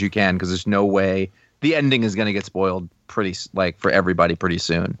as soon as you can, because there's no way the ending is going to get spoiled for everybody pretty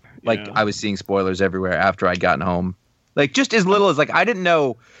soon. I was seeing spoilers everywhere after I'd gotten home. Just as little as I didn't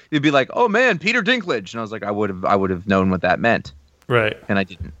know. You'd be like, oh man, Peter Dinklage, and I was like, I would have known what that meant, right? And I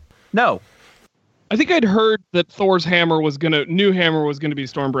didn't. No, I think I'd heard that Thor's hammer new hammer was gonna be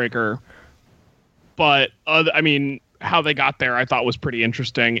Stormbreaker, but how they got there, I thought was pretty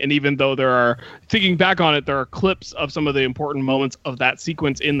interesting. And even though thinking back on it, there are clips of some of the important moments of that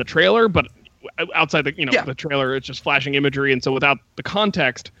sequence in the trailer, but outside the trailer, it's just flashing imagery, and so without the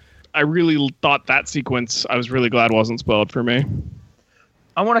context, I really thought that sequence, I was really glad wasn't spoiled for me.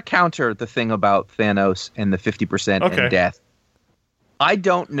 I want to counter the thing about Thanos and the 50% and death. I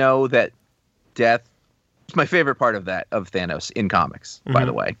don't know that death is my favorite part of Thanos in comics, by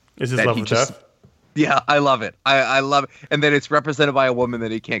the way. Is his love of death? Yeah, I love it. I love it. And then it's represented by a woman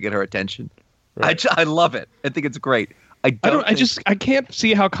that he can't get her attention. Right. I love it. I think it's great. I can't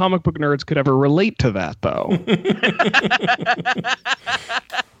see how comic book nerds could ever relate to that, though.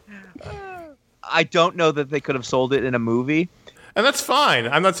 I don't know that they could have sold it in a movie. And that's fine.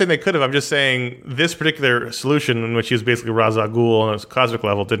 I'm not saying they could have. I'm just saying this particular solution, in which he was basically Ra's al Ghul on a cosmic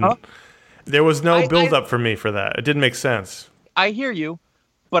level, didn't. There was no build-up for me for that. It didn't make sense. I hear you,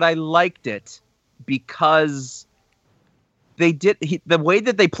 but I liked it because the way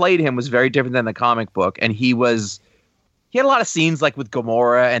that they played him was very different than the comic book, and he had a lot of scenes with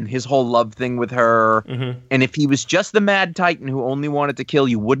Gamora and his whole love thing with her. Mm-hmm. And if he was just the Mad Titan who only wanted to kill,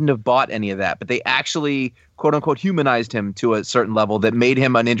 you wouldn't have bought any of that. But they actually, quote unquote, humanized him to a certain level that made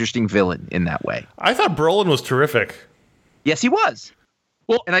him an interesting villain in that way. I thought Brolin was terrific. Yes, he was.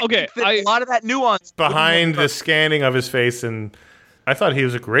 Well, and I think a lot of that nuance behind the scanning of his face, and I thought he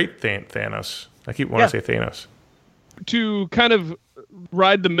was a great Thanos. I keep wanting to say Thanos. To kind of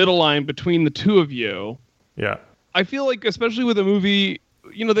ride the middle line between the two of you. Yeah. I feel like, especially with a movie,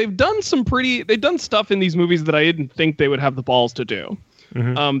 they've done stuff in these movies that I didn't think they would have the balls to do.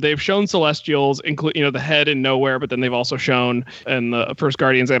 Mm-hmm. They've shown Celestials, include the head in Nowhere, but then they've also shown in the first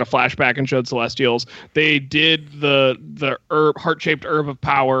Guardians, they had a flashback and showed Celestials. They did the heart-shaped herb of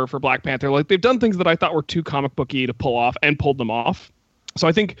power for Black Panther. They've done things that I thought were too comic booky to pull off, and pulled them off. So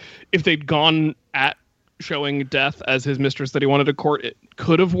I think if they'd gone at showing Death as his mistress that he wanted to court, it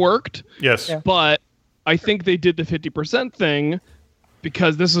could have worked. Yes, but I think they did the 50% thing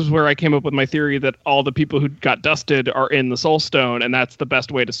because this is where I came up with my theory that all the people who got dusted are in the Soul Stone, and that's the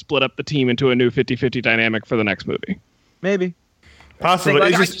best way to split up the team into a new 50-50 dynamic for the next movie. Maybe. Possibly.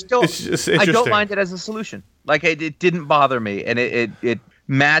 I don't mind it as a solution. It didn't bother me, and it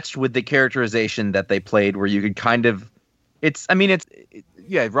matched with the characterization that they played, where you could kind of... Ra's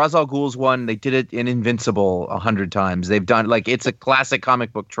al Ghul's one. They did it in Invincible 100 times. They've done... it's a classic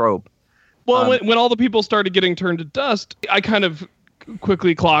comic book trope. Well, when all the people started getting turned to dust, I kind of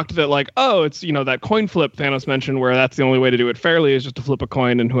quickly clocked that it's that coin flip Thanos mentioned, where that's the only way to do it fairly is just to flip a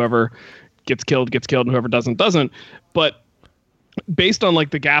coin, and whoever gets killed, and whoever doesn't. But based on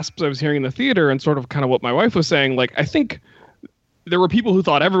the gasps I was hearing in the theater and sort of kind of what my wife was saying, I think there were people who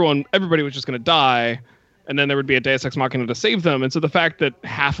thought everybody was just going to die, and then there would be a Deus Ex Machina to save them. And so the fact that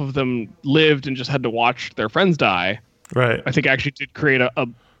half of them lived and just had to watch their friends die, right, I think actually did create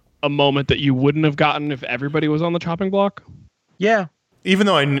a moment that you wouldn't have gotten if everybody was on the chopping block. Yeah. Even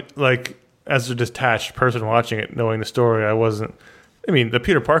though as a detached person watching it, knowing the story, I wasn't... the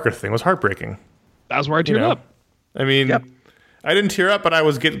Peter Parker thing was heartbreaking. That's where I teared up. I didn't tear up, but I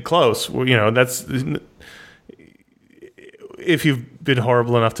was getting close. That's... If you've been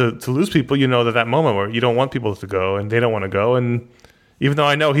horrible enough to lose people, that moment where you don't want people to go and they don't want to go. And even though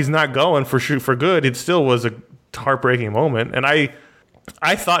I know he's not going for good, it still was a heartbreaking moment. And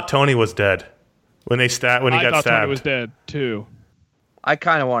I thought Tony was dead when he got stabbed. I thought Tony was dead too. I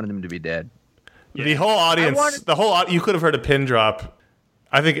kind of wanted him to be dead. Yeah. The whole audience, you could have heard a pin drop.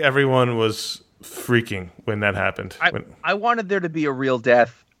 I think everyone was freaking when that happened. I wanted there to be a real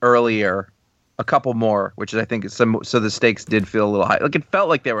death earlier, a couple more, which I think so the stakes did feel a little high. It felt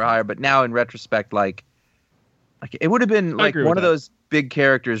like they were higher, but now in retrospect, it would have been one of those big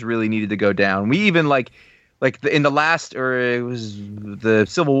characters really needed to go down. We even in the last, or it was the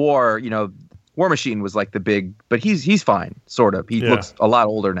Civil War, War Machine was the big, but he's fine, sort of. He looks a lot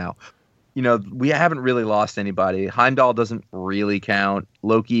older now. We haven't really lost anybody. Heimdall doesn't really count.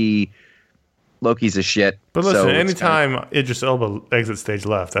 Loki, Loki's a shit. But listen, so it's anytime Idris Elba exits stage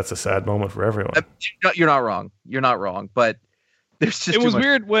left, that's a sad moment for everyone. You're not wrong. You're not wrong. But there's just it was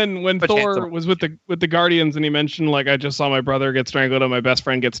weird when Thor handsome. was with the Guardians and he mentioned like I just saw my brother get strangled and my best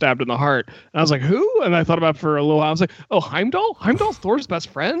friend get stabbed in the heart. And I was like, who? And I thought about it for a little while. I was like, oh, Heimdall? Heimdall's Thor's best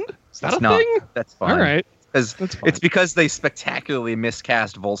friend? Is that It's a not. thing? That's fine. All right. It's fine. because they spectacularly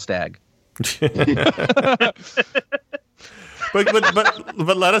miscast Volstagg. but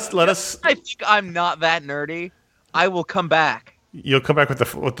let us. I think I'm not that nerdy. I will come back. You'll come back with the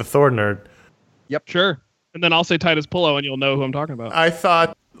Thor nerd. Yep. Sure. And then I'll say Titus Pullo and you'll know who I'm talking about. I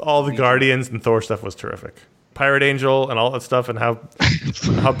thought all the Guardians and Thor stuff was terrific. Pirate Angel and all that stuff and how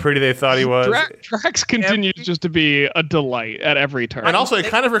pretty they thought he was. Drax continues just to be a delight at every turn. And also, I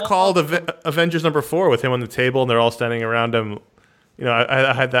kind of recalled Avengers #4 with him on the table and they're all standing around him. You know,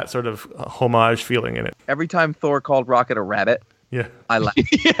 I had that sort of homage feeling in it. Every time Thor called Rocket a rabbit, Yeah. I laughed.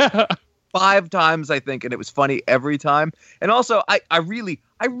 yeah. 5 times, I think, and it was funny every time. And also, I really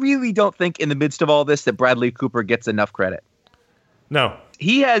don't think in the midst of all this that Bradley Cooper gets enough credit. No.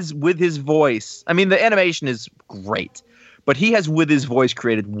 He has, with his voice, I mean, the animation is great, but he has, with his voice,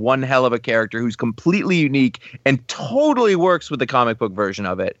 created one hell of a character who's completely unique and totally works with the comic book version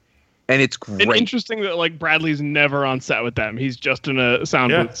of it. And it's great. And interesting that like Bradley's never on set with them. He's just in a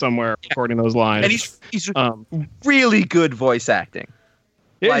sound booth somewhere recording those lines. And he's really good voice acting.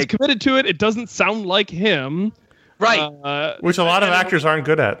 Yeah, he's committed to it. It doesn't sound like him. Right. Which a lot of actors aren't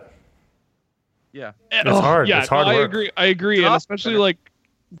good at. Yeah. It's hard. Yeah, it's hard work. I agree. And especially like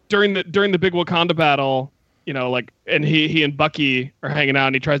during the big Wakanda battle, you know, like, and he and Bucky are hanging out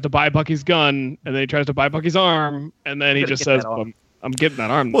and he tries to buy Bucky's gun and then he tries to buy Bucky's arm and then he just says, I'm getting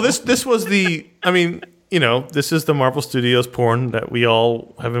that arm. Well, this was I mean, you know, this is the Marvel Studios porn that we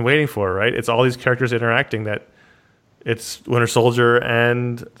all have been waiting for, right? It's all these characters interacting that it's Winter Soldier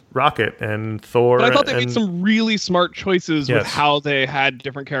and Rocket and Thor. But I thought they made some really smart choices with Yes. how they had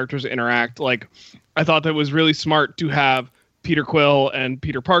different characters interact. Like, I thought that was really smart to have Peter Quill and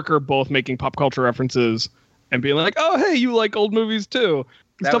Peter Parker both making pop culture references and being like, "Oh, hey, you like old movies too,"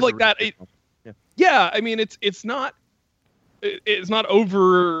 and stuff like that. Yeah, I mean, it's not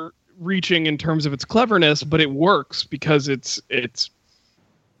overreaching in terms of its cleverness, but it works because it's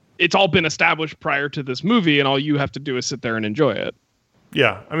all been established prior to this movie, and all you have to do is sit there and enjoy it.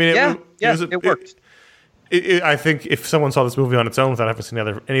 Yeah, I mean, it worked. I think if someone saw this movie on its own without having seen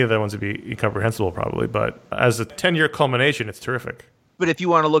any other ones, it'd be incomprehensible probably. But as a 10-year culmination, it's terrific. But if you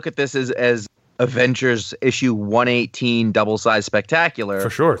want to look at this as Avengers issue 118 double-sized spectacular, For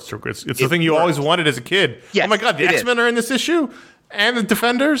sure. It's the thing you always wanted as a kid. Yes, oh my God, the it X-Men are in this issue? And the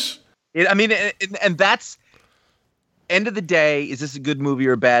Defenders? I mean, and that's end of the day. Is this a good movie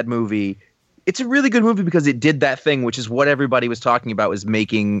or a bad movie? It's a really good movie because it did that thing, which is what everybody was talking about, was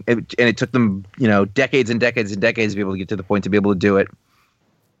making, and it took them, decades and decades and decades to be able to get to the point to be able to do it.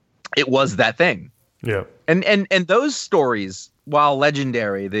 It was that thing. Yeah. And those stories, while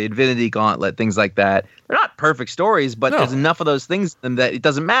legendary, the Infinity Gauntlet, things like that, they're not perfect stories, but there's enough of those things in them that it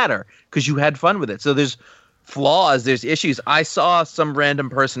doesn't matter because you had fun with it. So there's flaws, there's issues. I saw some random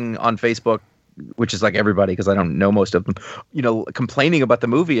person on Facebook, which is like everybody because I don't know most of them, complaining about the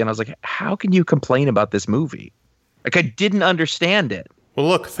movie. And I was like, how can you complain about this movie? Like, I didn't understand it. Well,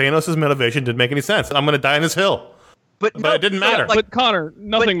 look, Thanos' motivation didn't make any sense. I'm going to die on this hill. But it didn't matter. But Connor,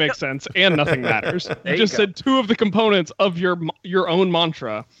 nothing makes sense and nothing matters. You just said two of the components of your own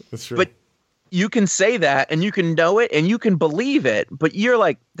mantra. That's true. But you can say that and you can know it and you can believe it, but you're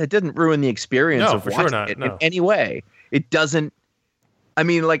like, that didn't ruin the experience of watching it in any way. It doesn't. I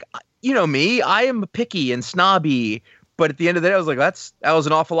mean, like, you know me, I am picky and snobby, but at the end of the day, I was like, that was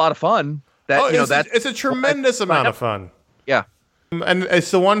an awful lot of fun. It's a tremendous amount of fun. Yeah. And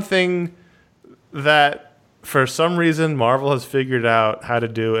it's the one thing that, for some reason, Marvel has figured out how to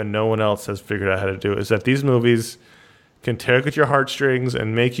do and no one else has figured out how to do, is that these movies can tug at your heartstrings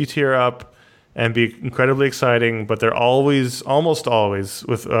and make you tear up and be incredibly exciting, but they're almost always,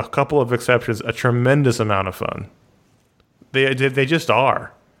 with a couple of exceptions, a tremendous amount of fun. They just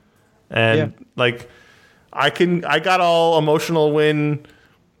are. And I got all emotional when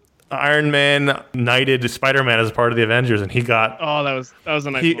Iron Man knighted Spider-Man as part of the Avengers, and he got that was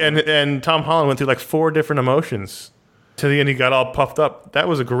a nice moment. and Tom Holland went through like 4 different emotions. To the end, he got all puffed up. That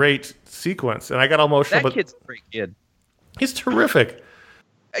was a great sequence, and I got all emotional. That kid's a great kid. He's terrific.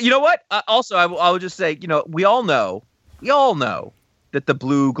 You know what? Also, I will just say, we all know that the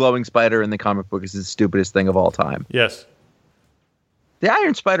blue glowing spider in the comic book is the stupidest thing of all time. Yes. The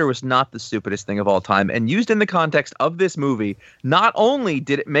Iron Spider was not the stupidest thing of all time, and used in the context of this movie, not only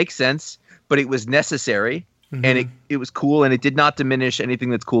did it make sense, but it was necessary. and it was cool, and it did not diminish anything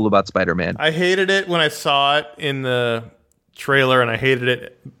that's cool about Spider-Man. I hated it when I saw it in the trailer, and I hated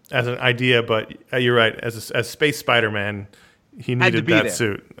it as an idea. But you're right, as Space Spider-Man, he needed that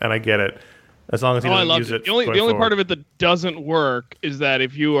suit, and I get it. As long as he doesn't use it. The only part of it that doesn't work is that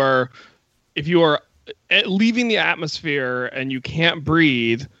if you are leaving the atmosphere and you can't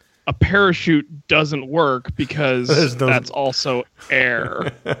breathe, a parachute doesn't work because that's also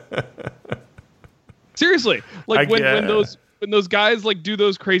air. Seriously, like when those guys like do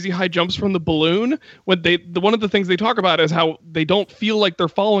those crazy high jumps from the balloon, one of the things they talk about is how they don't feel like they're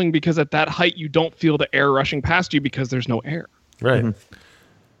falling because at that height you don't feel the air rushing past you because there's no air. Right.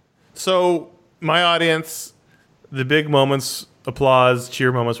 So my audience, the big moments, applause,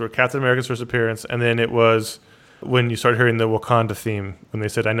 cheer moments were Captain America's first appearance, and then it was when you start hearing the Wakanda theme, when they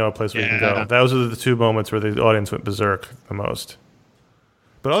said, "I know a place where you can go." Those are the two moments where the audience went berserk the most.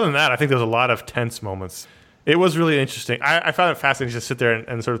 But other than that, I think there was a lot of tense moments. It was really interesting. I found it fascinating to sit there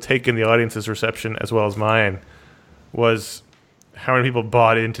and sort of take in the audience's reception as well as mine, was how many people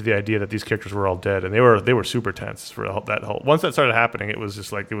bought into the idea that these characters were all dead, and they were super tense for that whole. Once that started happening, it was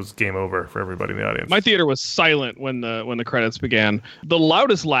just like it was game over for everybody in the audience. My theater was silent when the credits began. The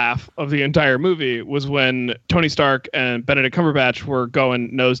loudest laugh of the entire movie was when Tony Stark and Benedict Cumberbatch were going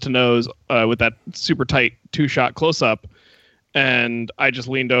nose to nose with that super tight 2-shot close up, and I just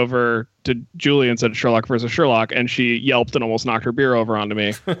leaned over to Julie and said Sherlock versus Sherlock, and she yelped and almost knocked her beer over onto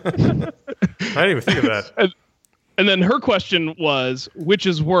me. I didn't even think of that. And then her question was, which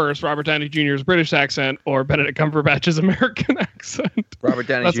is worse, Robert Downey Jr.'s British accent or Benedict Cumberbatch's American accent? Robert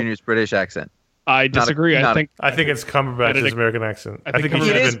Downey Jr.'s British accent. I disagree. I think it's Cumberbatch's American accent. I think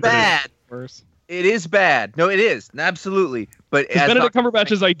it is bad. Worse. It is bad. No, it is. Absolutely. But Benedict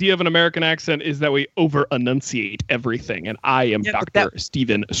Cumberbatch's idea of an American accent is that we over-enunciate everything, and I am Dr.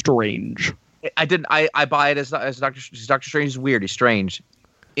 Stephen Strange. I buy it as Dr. Strange is weird. He's strange.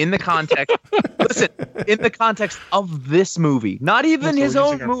 In the context, listen, in the context of this movie, not even his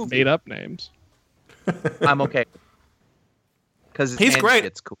own movie. Made up names. I'm okay. Because he's great.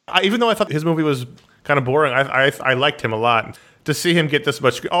 It's cool. Even though I thought his movie was kind of boring, I liked him a lot. To see him get this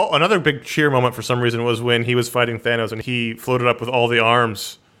much. Oh, another big cheer moment for some reason was when he was fighting Thanos and he floated up with all the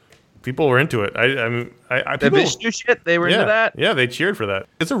arms. People were into it. The Vishnu shit, they were into that. Yeah, they cheered for that.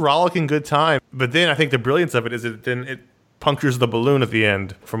 It's a rollicking good time. But then I think the brilliance of it is that then it punctures the balloon at the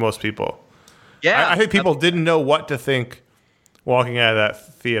end for most people. Yeah, I think people didn't know what to think walking out of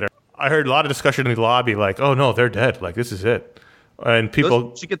that theater. I heard a lot of discussion in the lobby, like, "Oh no, they're dead. Like this is it." And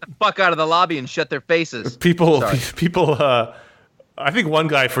people should get the fuck out of the lobby and shut their faces. People. I think one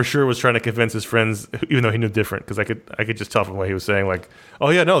guy for sure was trying to convince his friends, even though he knew different, because I could just tell from what he was saying, like, "Oh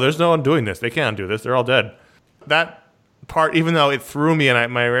yeah, no, there's no one doing this. They can't do this. They're all dead." That part, even though it threw me,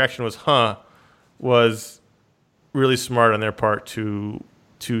 and my reaction was, was really smart on their part to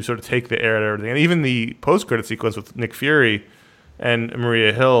sort of take the air out of everything. And even the post-credit sequence with Nick Fury and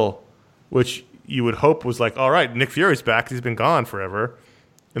Maria Hill, which you would hope was like, all right, Nick Fury's back. He's been gone forever.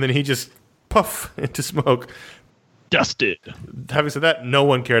 And then he just puff into smoke. Dusted. Having said that, no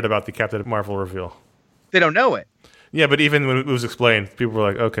one cared about the Captain Marvel reveal. They don't know it. Yeah, but even when it was explained, people were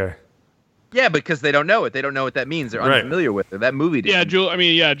like, okay. Yeah, because they don't know it. They don't know what that means. They're unfamiliar with it. That movie didn't.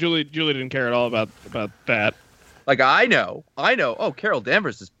 Yeah, Julie didn't care at all about that. Like, I know. Oh, Carol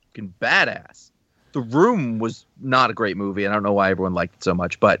Danvers is fucking badass. The Room was not a great movie. I don't know why everyone liked it so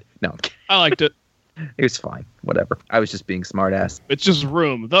much, but no. I liked it. It was fine. Whatever. I was just being smart ass. It's just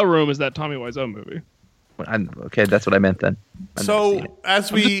Room. The Room is that Tommy Wiseau movie. Okay, that's what I meant then. So I'm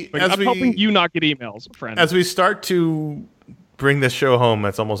helping you not get emails, friend. As we start to bring this show home,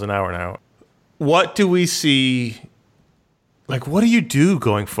 that's almost an hour now. What do we see? Like, what do you do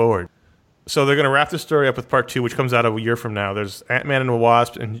going forward? So they're going to wrap the story up with part 2, which comes out a year from now. There's Ant-Man and the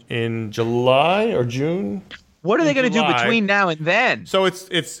Wasp in July or June. What are they going to do between now and then? So it's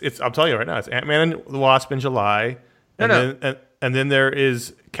I'm telling you right now, it's Ant-Man and the Wasp in July, and then there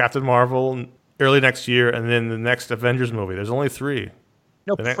is Captain Marvel early next year, and then the next Avengers movie. There's only 3.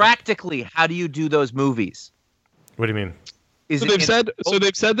 No, practically, how do you do those movies? What do you mean? So they've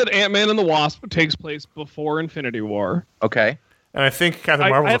said that Ant-Man and the Wasp takes place before Infinity War. Okay. And I think Captain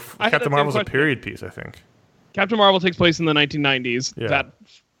Marvel's a period piece, I think. Captain Marvel takes place in the 1990s, that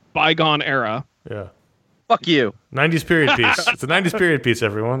bygone era. Yeah. Fuck you. 90s period piece. It's a 90s period piece,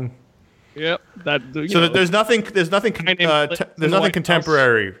 everyone. Yep. There's nothing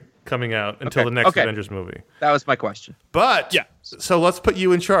contemporary coming out until the next Avengers movie. That was my question. But so let's put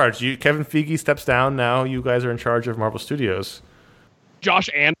you in charge. Kevin Feige steps down now. You guys are in charge of Marvel Studios. Josh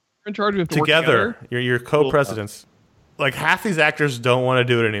and in charge of together. You're co-presidents. like half these actors don't want to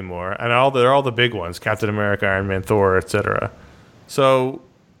do it anymore, and they're all the big ones: Captain America, Iron Man, Thor, etc. So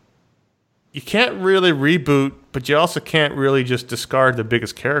you can't really reboot, but you also can't really just discard the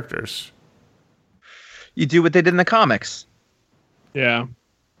biggest characters. You do what they did in the comics. Yeah.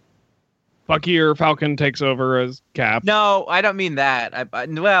 Bucky or Falcon takes over as Cap. No, I don't mean that. I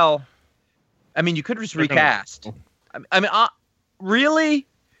mean, you could just recast. Really?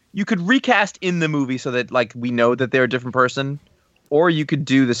 You could recast in the movie so that, like, we know that they're a different person. Or you could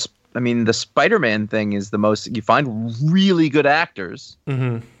do this. I mean, the Spider-Man thing is the most. You find really good actors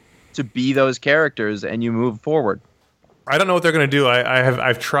to be those characters, and you move forward. I don't know what they're going to do.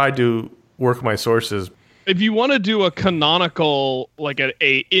 I've tried to work my sources. If you want to do a canonical, like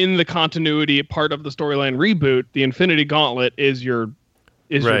a in the continuity part of the storyline reboot, the Infinity Gauntlet is your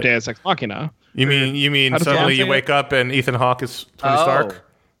Deus Ex Machina. You mean suddenly you wake up and Ethan Hawke is Tony Stark?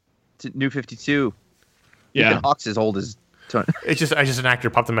 New 52. Yeah. Ethan Hawke's as old as Tony. It's just an actor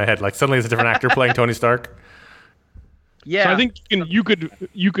popped in my head. Like suddenly it's a different actor playing Tony Stark. Yeah. So I think you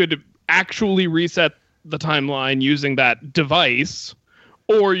could actually reset the timeline using that device.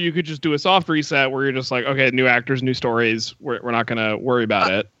 Or you could just do a soft reset where you're just like, okay, new actors, new stories. We're not going to worry about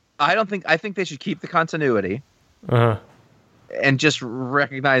it. I think they should keep the continuity. And just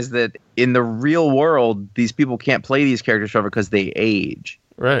recognize that in the real world, these people can't play these characters forever because they age.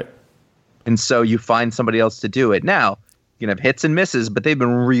 Right. And so you find somebody else to do it. Now, you can have hits and misses, but they've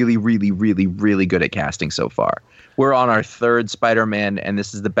been really, really, really, really good at casting so far. We're on our third Spider-Man, and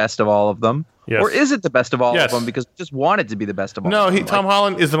this is the best of all of them. Yes. Or is it the best of all of them? Because we just want it to be the best of all of them. Tom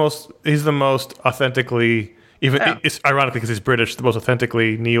Holland is the most. He's the most authentically. It's ironically because he's British, the most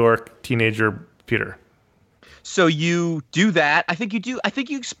authentically New York teenager Peter. So you do that. I think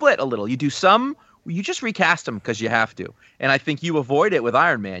you split a little. You do some. You just recast him because you have to. And I think you avoid it with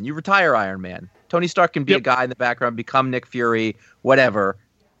Iron Man. You retire Iron Man. Tony Stark can be a guy in the background, become Nick Fury, whatever.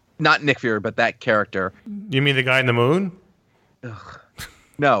 Not Nick Fury, but that character. You mean the guy in the moon? Ugh.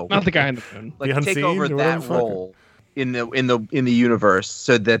 No, not the guy in the moon. Like take over that role in the universe,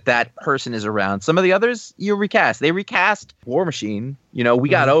 so that person is around. Some of the others you recast. They recast War Machine. We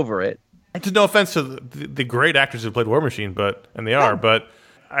got over it. No offense to the great actors who played War Machine, but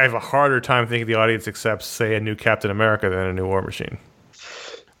I have a harder time thinking the audience accepts, say, a new Captain America than a new War Machine.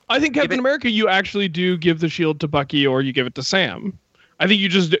 I think Captain America, you actually do give the shield to Bucky, or you give it to Sam. I think you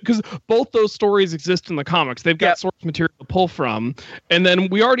just, because both those stories exist in the comics. They've got source material to pull from. And then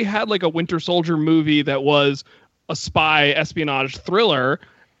we already had like a Winter Soldier movie that was a spy espionage thriller.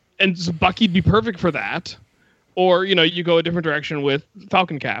 And so Bucky'd be perfect for that. Or, you go a different direction with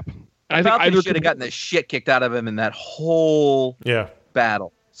Falcon Cap. And I think either should have gotten the shit kicked out of him in that whole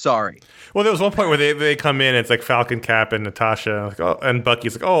battle. Sorry. Well, there was one point where they come in, and it's like Falcon Cap and Natasha, and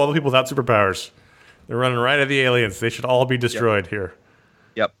Bucky's like, all the people without superpowers. They're running right at the aliens. They should all be destroyed here.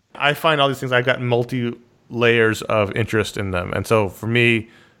 Yep. I find all these things, I've got multi-layers of interest in them. And so for me,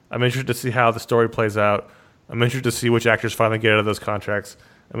 I'm interested to see how the story plays out. I'm interested to see which actors finally get out of those contracts.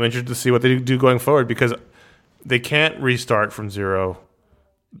 I'm interested to see what they do going forward, because they can't restart from zero.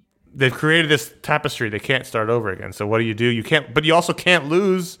 They've created this tapestry. They can't start over again. So what do? You can't, but you also can't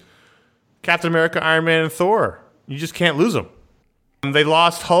lose Captain America, Iron Man, and Thor. You just can't lose them. They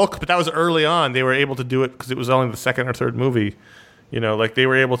lost Hulk, but that was early on. They were able to do it because it was only the second or third movie. They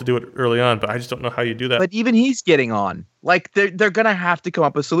were able to do it early on, but I just don't know how you do that. But even he's getting on. Like, they're going to have to come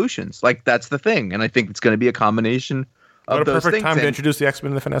up with solutions. Like, that's the thing. And I think it's going to be a combination of those things. What a perfect time to introduce the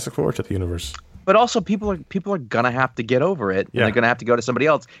X-Men and the Fantastic Four to the universe. But also, people are going to have to get over it. And they're going to have to go to somebody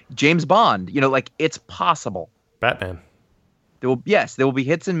else. James Bond, it's possible. Batman. There will be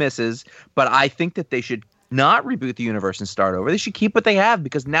hits and misses, but I think that they should not reboot the universe and start over. They should keep what they have,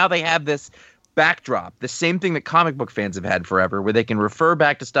 because now they have this backdrop, the same thing that comic book fans have had forever, where they can refer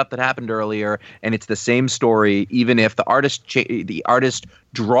back to stuff that happened earlier, and it's the same story, even if the artist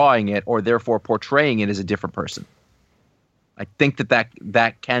drawing it, or therefore portraying it, is a different person. I think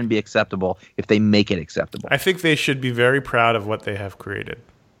that can be acceptable if they make it acceptable. I think they should be very proud of what they have created,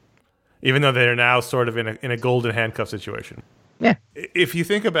 even though they're now sort of in a golden handcuff situation. Yeah. If you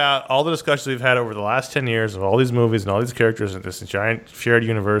think about all the discussions we've had over the last 10 years of all these movies and all these characters and this giant shared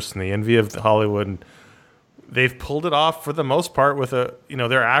universe and the envy of Hollywood, and they've pulled it off for the most part with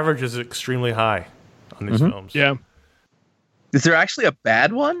their average is extremely high on these films. Yeah. Is there actually a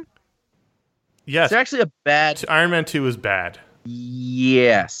bad one? Yes. Is there actually a bad... Iron Man 2 is bad.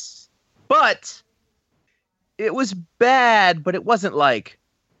 Yes. But it was bad, but it wasn't like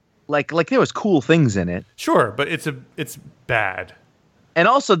there was cool things in it. Sure, but it's bad. And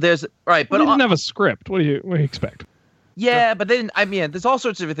also there's but they didn't have a script. What do you expect? Yeah, but then there's all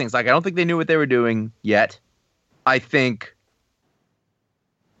sorts of things. Like, I don't think they knew what they were doing yet. I think.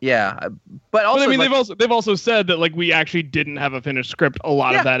 Yeah, but also, I mean, like, they've also said that like we actually didn't have a finished script. A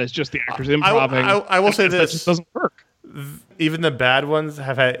lot of that is just the actors improvising. I will say that this: just doesn't work. Even the bad ones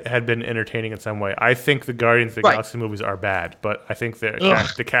have had been entertaining in some way. I think the Guardians of the Galaxy movies are bad, but I think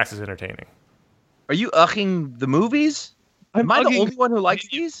the cast is entertaining. Are you ughing the movies? Am I the only one who likes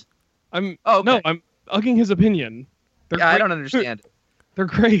these? I'm ughing his opinion. I don't understand it. They're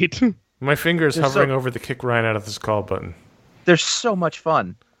great. My finger's hovering over the kick Ryan out of this call button. They're so much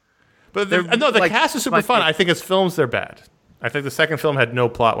fun. But the cast is super fun. I think as films, they're bad. I think the second film had no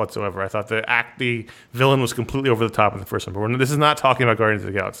plot whatsoever. I thought the villain was completely over the top in the first one. But this is not talking about Guardians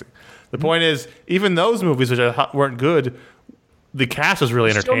of the Galaxy. The point is, even those movies, which weren't good, the cast was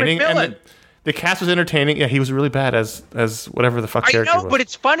really entertaining. And the cast was entertaining. Yeah, he was really bad as whatever the fuck character was. I know, but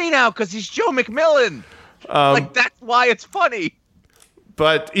it's funny now because he's Joe McMillan. That's why it's funny.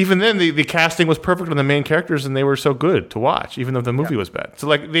 But even then, the casting was perfect on the main characters, and they were so good to watch, even though the movie was bad. So,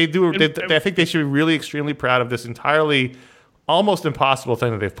 like, I think they should be really extremely proud of this entirely, almost impossible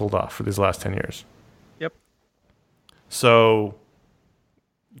thing that they've pulled off for these last 10 years. Yep. So,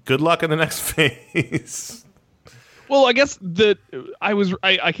 good luck in the next phase. Well, I guess that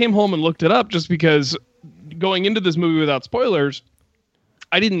I came home and looked it up just because going into this movie without spoilers,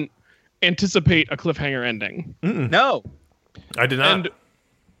 I didn't anticipate a cliffhanger ending. No. I did not. And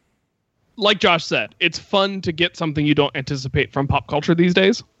like Josh said, it's fun to get something you don't anticipate from pop culture these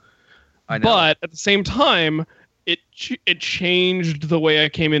days. I know. But at the same time, it changed the way I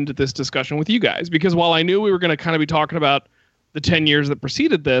came into this discussion with you guys. Because while I knew we were going to kind of be talking about the 10 years that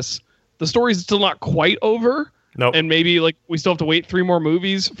preceded this, the story's still not quite over. Nope. And maybe like we still have to wait 3 more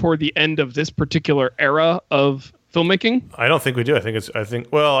movies for the end of this particular era of filmmaking. I don't think we do.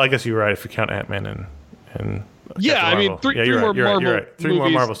 Well, I guess you're right if you count Ant-Man and yeah, I mean, three more Marvel movies, 3 more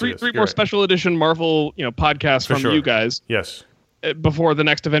Marvel three series. more special edition Marvel, podcasts from you guys. Yes. Before the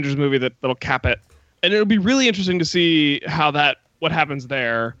next Avengers movie that'll cap it, and it'll be really interesting to see what happens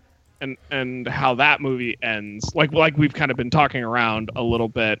there, and how that movie ends. Like we've kind of been talking around a little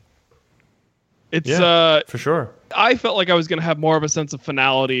bit. It's for sure. I felt like I was going to have more of a sense of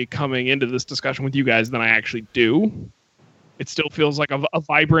finality coming into this discussion with you guys than I actually do. It still feels like a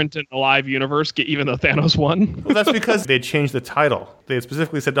vibrant and alive universe, even though Thanos won. Well, that's because they changed the title. They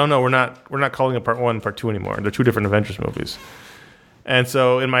specifically said, no, we're not calling it Part 1 and Part 2 anymore. They're 2 different Avengers movies. And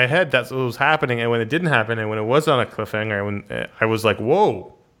so in my head, that's what was happening. And when it didn't happen, and when it was on a cliffhanger, I was like,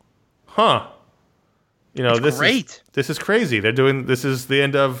 whoa, huh. This is crazy. This is the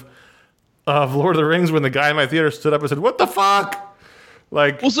end of Lord of the Rings when the guy in my theater stood up and said, what the fuck?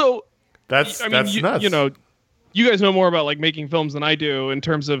 Like, well, so that's nuts. You guys know more about like making films than I do in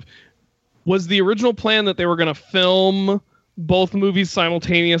terms of, was the original plan that they were going to film both movies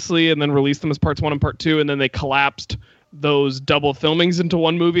simultaneously and then release them as parts 1 and part 2, and then they collapsed those double filmings into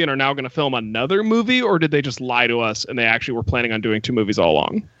one movie and are now going to film another movie? Or did they just lie to us and they actually were planning on doing 2 movies all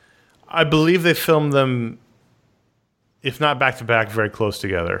along? I believe they filmed them, if not back to back, very close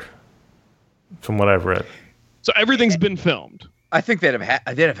together, from what I've read. So everything's been filmed. I think they'd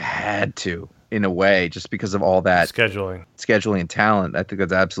have had to, in a way, just because of all that scheduling and talent. I think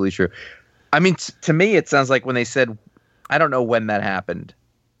that's absolutely true. I mean, to me, it sounds like when they said, I don't know when that happened,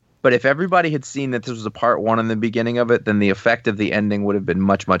 but if everybody had seen that this was a part 1 in the beginning of it, then the effect of the ending would have been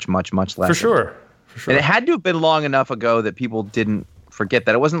much, much, much, much less. For sure. And it had to have been long enough ago that people didn't forget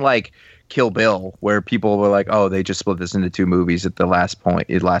that. It wasn't like Kill Bill, where people were like, oh, they just split this into 2 movies at the last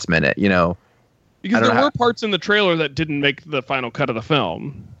minute, Because there were parts in the trailer that didn't make the final cut of the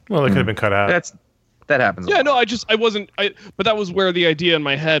film. Well, they could have been cut out. That happens. Yeah, no, but that was where the idea in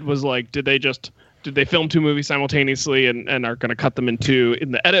my head was like, did they film 2 movies simultaneously and are going to cut them in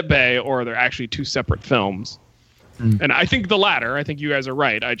the edit bay, or are they actually 2 separate films? And I think the latter. I think you guys are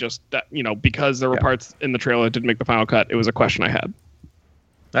right. Because there were parts in the trailer that didn't make the final cut, it was a question I had.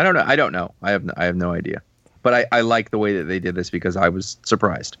 I don't know. I have no idea. But I like the way that they did this because I was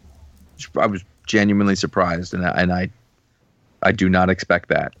surprised. I was genuinely surprised, and I do not expect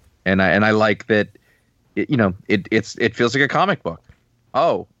that. And I like that. It feels like a comic book.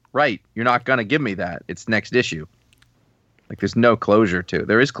 Oh, right. You're not gonna give me that. It's next issue. Like there's no closure to it.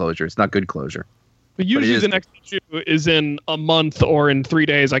 There is closure. It's not good closure. But usually the next issue is in a month or in 3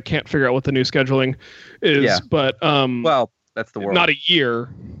 days. I can't figure out what the new scheduling is. Yeah. But well, that's the world. Not a year.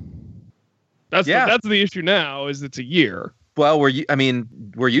 That's the issue now. Is it's a year. Well, we're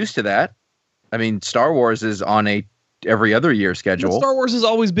used to that. I mean, Star Wars is on a every other year schedule. Star Wars has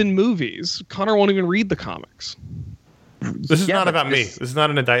always been movies. Connor won't even read the comics. This is not about me. This is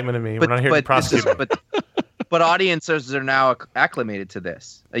not an indictment of me. We're not here to prosecute. But audiences are now acclimated to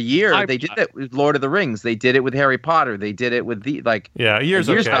this. A year they did it with Lord of the Rings. They did it with Harry Potter. They did it with a year's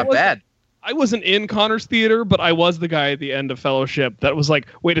okay. Not bad. I wasn't in Connor's theater, but I was the guy at the end of Fellowship that was like,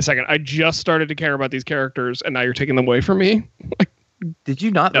 wait a second, I just started to care about these characters, and now you're taking them away from me. Did you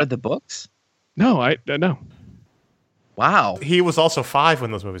not read the books? No, no. Wow. He was also 5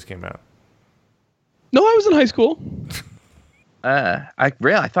 when those movies came out. No, I was in high school. I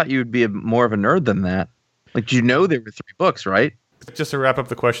thought you would be more of a nerd than that. Like, there were 3 books, right? Just to wrap up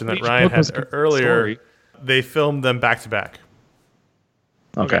the question that Ryan had earlier, they filmed them back to back.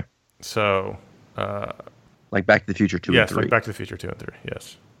 Okay. So, like Back to the Future 2 and 3. Yes, like Back to the Future 2 and 3.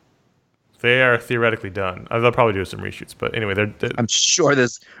 Yes, they are theoretically done. They'll probably do some reshoots, but anyway, they're I'm sure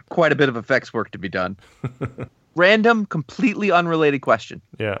there's quite a bit of effects work to be done. Random, completely unrelated question.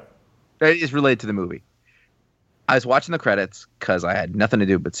 Yeah, it is related to the movie. I was watching the credits because I had nothing to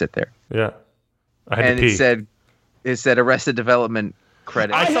do but sit there. Yeah, I had to pee. It said Arrested Development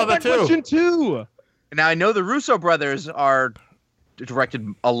credits. I saw that question too. Now I know the Russo brothers are directed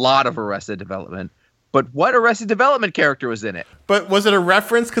a lot of Arrested Development, but what Arrested Development character was in it? But was it a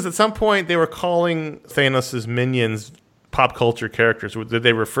reference? Because at some point they were calling Thanos' minions pop culture characters. Did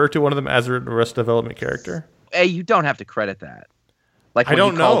they refer to one of them as an Arrested Development character? Hey, you don't have to credit that. Like I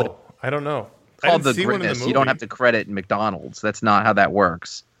don't know. I don't know. Called the Greatness. You don't have to credit McDonald's. That's not how that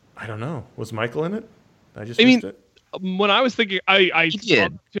works. I don't know. Was Michael in it? I missed it. When I was thinking, I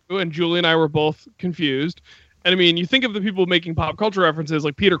did too, and Julie and I were both confused. And I mean, you think of the people making pop culture references,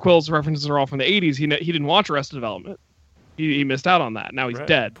 like Peter Quill's references are all from the 80s. He didn't watch Arrested Development. He missed out on that. Now he's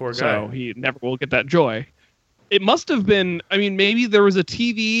dead. Poor guy. So he never will get that joy. It must have been, I mean, maybe there was a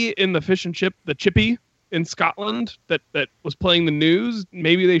TV in the fish and chip, the Chippy in Scotland that was playing the news.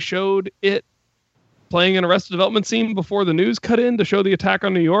 Maybe they showed it playing an Arrested Development scene before the news cut in to show the attack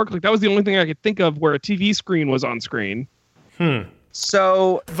on New York. Like that was the only thing I could think of where a TV screen was on screen.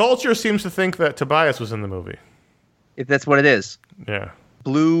 So Vulture seems to think that Tobias was in the movie. If that's what it is. Yeah.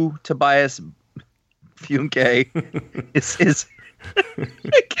 Blue Tobias Funke is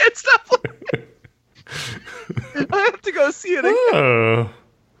I can't stop looking. I have to go see it again. Oh.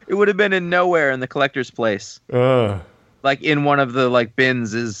 It would have been in Nowhere in the Collector's Place. Like in one of the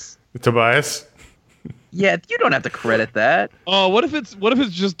bins is Tobias? Yeah, you don't have to credit that. Oh, what if it's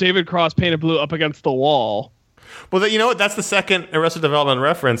just David Cross painted blue up against the wall? Well, you know what? That's the second Arrested Development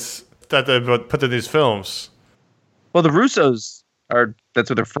reference that they put to these films. Well, the Russos that's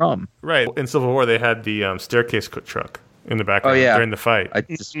where they're from. Right. In Civil War, they had the staircase truck in the background during the fight. I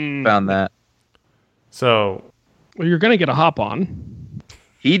just found that. So. Well, you're going to get a hop on.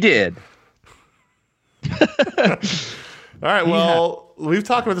 He did. All right. Well, we've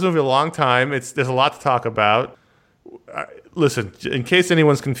talked about this movie a long time. There's a lot to talk about. Listen, in case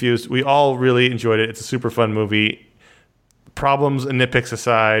anyone's confused, we all really enjoyed it. It's a super fun movie. Problems and nitpicks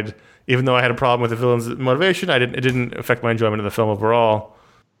aside, even though I had a problem with the villain's motivation, it didn't affect my enjoyment of the film overall.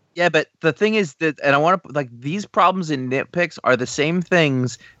 Yeah, but the thing is that, and I want to these problems and nitpicks are the same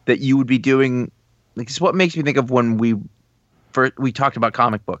things that you would be doing. Like, it's what makes me think of when we talked about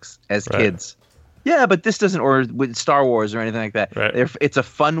comic books as kids. Yeah, but this doesn't, or with Star Wars or anything like that. Right. It's a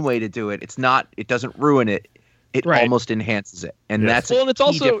fun way to do it. It's not. It doesn't ruin it. It almost enhances it, and that's well. And it's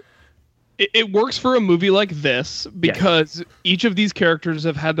also it works for a movie like this because each of these characters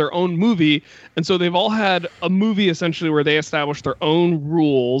have had their own movie, and so they've all had a movie essentially where they establish their own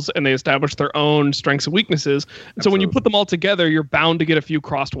rules and they establish their own strengths and weaknesses. And so when you put them all together, you're bound to get a few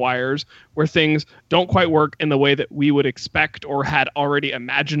crossed wires where things don't quite work in the way that we would expect or had already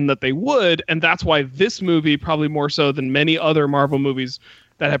imagined that they would. And that's why this movie, probably more so than many other Marvel movies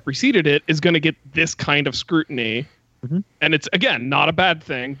that have preceded it, is going to get this kind of scrutiny. Mm-hmm. And it's, again, not a bad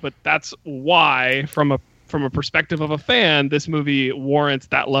thing, but that's why, from a perspective of a fan, this movie warrants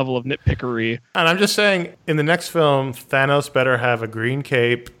that level of nitpickery. And I'm just saying, in the next film, Thanos better have a green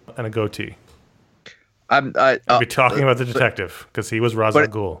cape and a goatee. I'll be talking about the detective, because he was Ra's al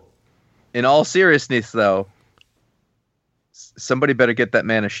Ghul. In all seriousness, though, somebody better get that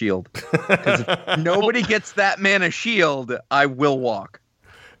man a shield. Because if nobody gets that man a shield, I will walk.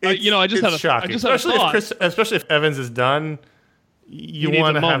 I just had a thought. Especially if Evans is done, you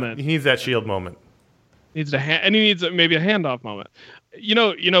want to have. He needs that shield moment. He needs maybe a handoff moment.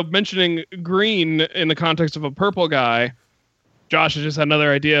 Mentioning green in the context of a purple guy, Josh has just had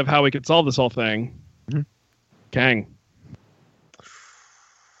another idea of how we could solve this whole thing. Mm-hmm. Kang.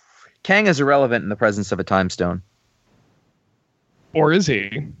 Kang is irrelevant in the presence of a time stone. Or is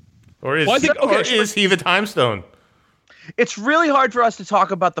he? Or is he the time stone? It's really hard for us to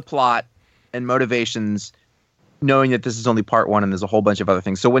talk about the plot and motivations knowing that this is only part one and there's a whole bunch of other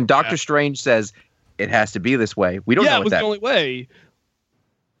things. So when Doctor Strange says, it has to be this way. We don't know it what was that. the only way.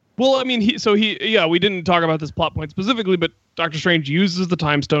 Well, I mean, we didn't talk about this plot point specifically, but Doctor Strange uses the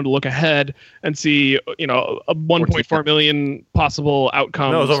time stone to look ahead and see, a 1.4 million possible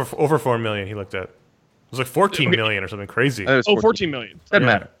outcomes. No, it was over 4 million he looked at. It was like 14 million or something crazy. 14 million. Doesn't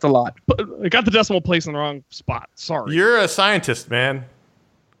matter. It's a lot. But I got the decimal place in the wrong spot. Sorry. You're a scientist, man.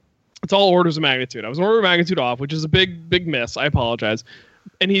 It's all orders of magnitude. I was an order of magnitude off, which is a big miss. I apologize.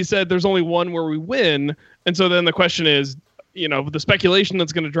 And he said there's only one where we win. And so then the question is, the speculation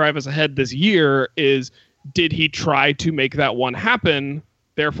that's going to drive us ahead this year is, did he try to make that one happen?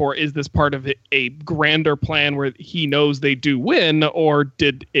 Therefore, is this part of a grander plan where he knows they do win, or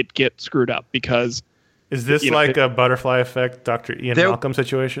did it get screwed up? Because is this a butterfly effect, Dr. Ian Malcolm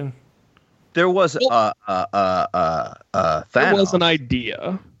situation? There was Thanos. There was an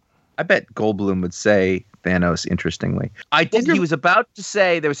idea. I bet Goldblum would say Thanos. Interestingly, he was about to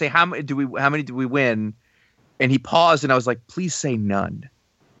say, they would say, how many do we win? And he paused, and I was like, please say none.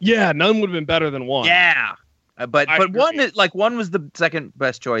 Yeah, none would have been better than one. Yeah, but one one was the second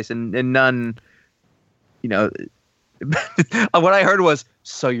best choice, and none. What I heard was,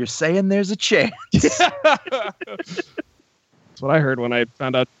 so you're saying there's a chance? That's what I heard when I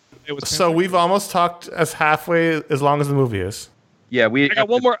found out it was. So we've almost talked as halfway as long as the movie is. Yeah, I got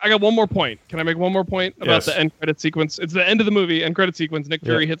one more point. Can I make one more point about the end credit sequence? It's the end of the movie, end credit sequence. Nick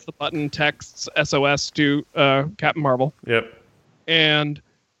Fury hits the button, texts SOS to Captain Marvel. Yep. And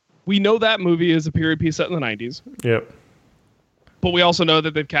we know that movie is a period piece set in the 90s. Yep. But we also know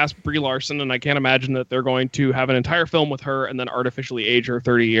that they've cast Brie Larson, and I can't imagine that they're going to have an entire film with her and then artificially age her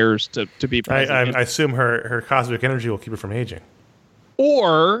 30 years to be present. I assume her cosmic energy will keep her from aging.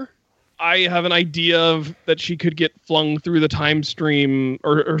 Or I have an idea of that she could get flung through the time stream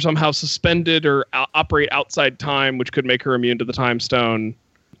or somehow suspended or operate outside time, which could make her immune to the time stone.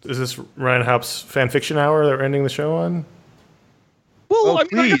 Is this Ryan Haupt's fan fiction hour that we're ending the show on? Well,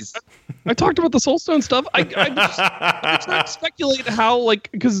 please. I talked about the Soul Stone stuff. I'm just trying to speculate how,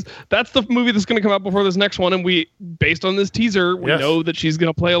 because that's the movie that's going to come out before this next one, and based on this teaser, we know that she's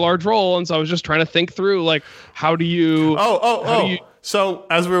going to play a large role, and so I was just trying to think through, how do you... So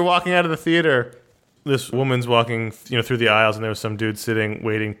as we were walking out of the theater, this woman's walking, through the aisles, and there was some dude sitting,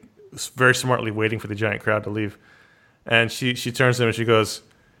 waiting, very smartly waiting for the giant crowd to leave, and she turns to him and she goes,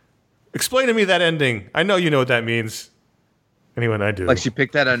 "Explain to me that ending. I know you know what that means." And he went, "I do." Like she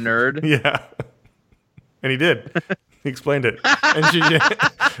picked out a nerd? Yeah. And he did. He explained it.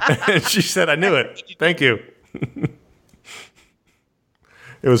 And she said, "I knew it. Thank you."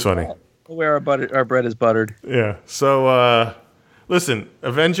 It was funny. Where our bread is buttered. Yeah. So, listen,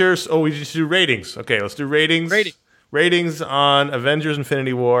 Avengers. Oh, we just do ratings. Okay, let's do ratings. Ratings on Avengers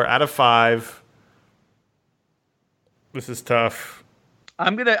Infinity War out of 5. This is tough.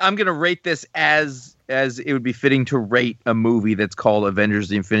 I'm gonna rate this as it would be fitting to rate a movie that's called Avengers: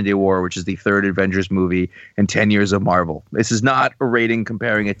 The Infinity War, which is the third Avengers movie in 10 years of Marvel. This is not a rating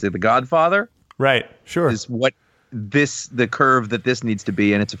comparing it to The Godfather. Right. Sure. Is what the curve that this needs to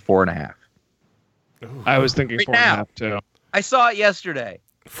be, and it's a 4.5. I was thinking 4.5 too. I saw it yesterday.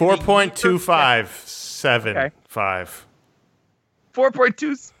 4.257. 5.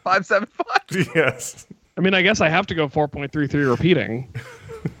 4.2575. Yes. I mean, I guess I have to go 4.33 repeating.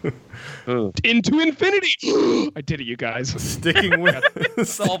 Into infinity. I did it, you guys. Sticking with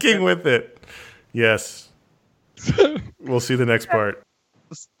it. Yes. We'll see the next part.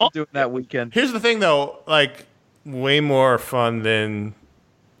 Doing that weekend. Here's the thing, though. Way more fun than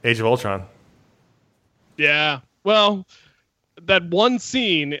Age of Ultron. Yeah. Well, that one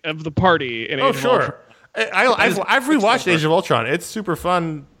scene of the party in Age of Ultron. I've rewatched Age of Ultron. It's super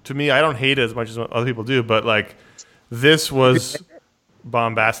fun to me. I don't hate it as much as other people do, but this was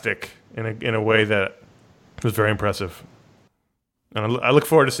bombastic in a way that was very impressive. And I look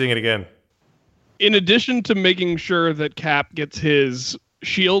forward to seeing it again. In addition to making sure that Cap gets his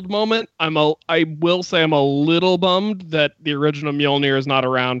shield moment, I will say I'm a little bummed that the original Mjolnir is not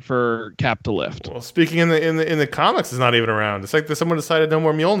around for Cap to lift. Well, speaking in the comics, it's not even around. It's like someone decided no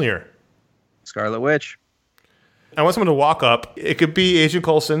more Mjolnir. Scarlet Witch. I want someone to walk up. It could be Agent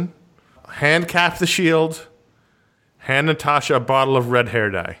Coulson, hand Cap the shield, hand Natasha a bottle of red hair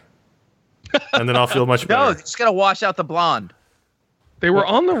dye, and then I'll feel much better. No, you just gotta wash out the blonde. They were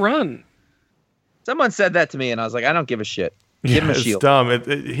on the run. Someone said that to me, and I was like, I don't give a shit. Give him a shield. It's dumb.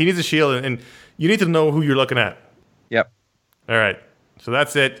 He needs a shield, and you need to know who you're looking at. Yep. All right. So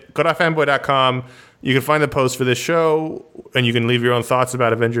that's it. Go to fanboy.com. You can find the post for this show, and you can leave your own thoughts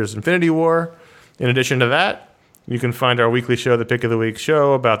about Avengers Infinity War. In addition to that, you can find our weekly show, the Pick of the Week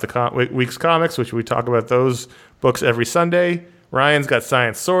show, about the week's comics, which we talk about those books every Sunday. Ryan's got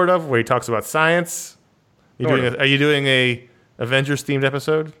Science Sort of, where he talks about science. Are you doing a Avengers themed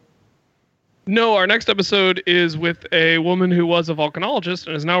episode? No, our next episode is with a woman who was a volcanologist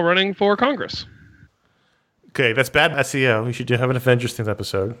and is now running for Congress. Okay, that's bad SEO. We should have an Avengers themed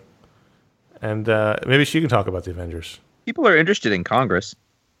episode. And maybe she can talk about the Avengers. People are interested in Congress.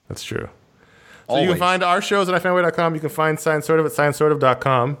 That's true. So Always. you can find our shows at ifanway.com. You can find Science Sort of at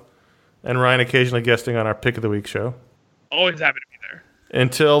sciencesortof.com. And Ryan occasionally guesting on our Pick of the Week show. Always happy to be there.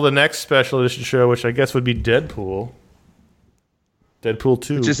 Until the next special edition show, which I guess would be Deadpool. Deadpool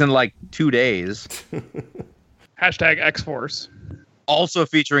 2. Which is in like 2 days. Hashtag X-Force. Also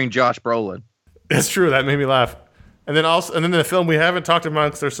featuring Josh Brolin. That's true. That made me laugh. And then the film we haven't talked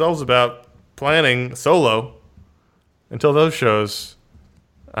amongst ourselves about planning, Solo. Until those shows,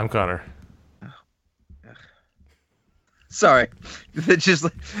 I'm Connor. Sorry. It's just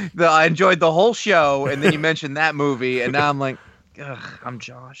I enjoyed the whole show, and then you mentioned that movie, and now I'm like, ugh, I'm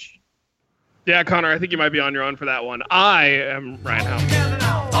Josh. Yeah, Connor, I think you might be on your own for that one. I am Ryan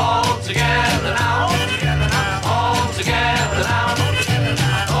Howe. All together now.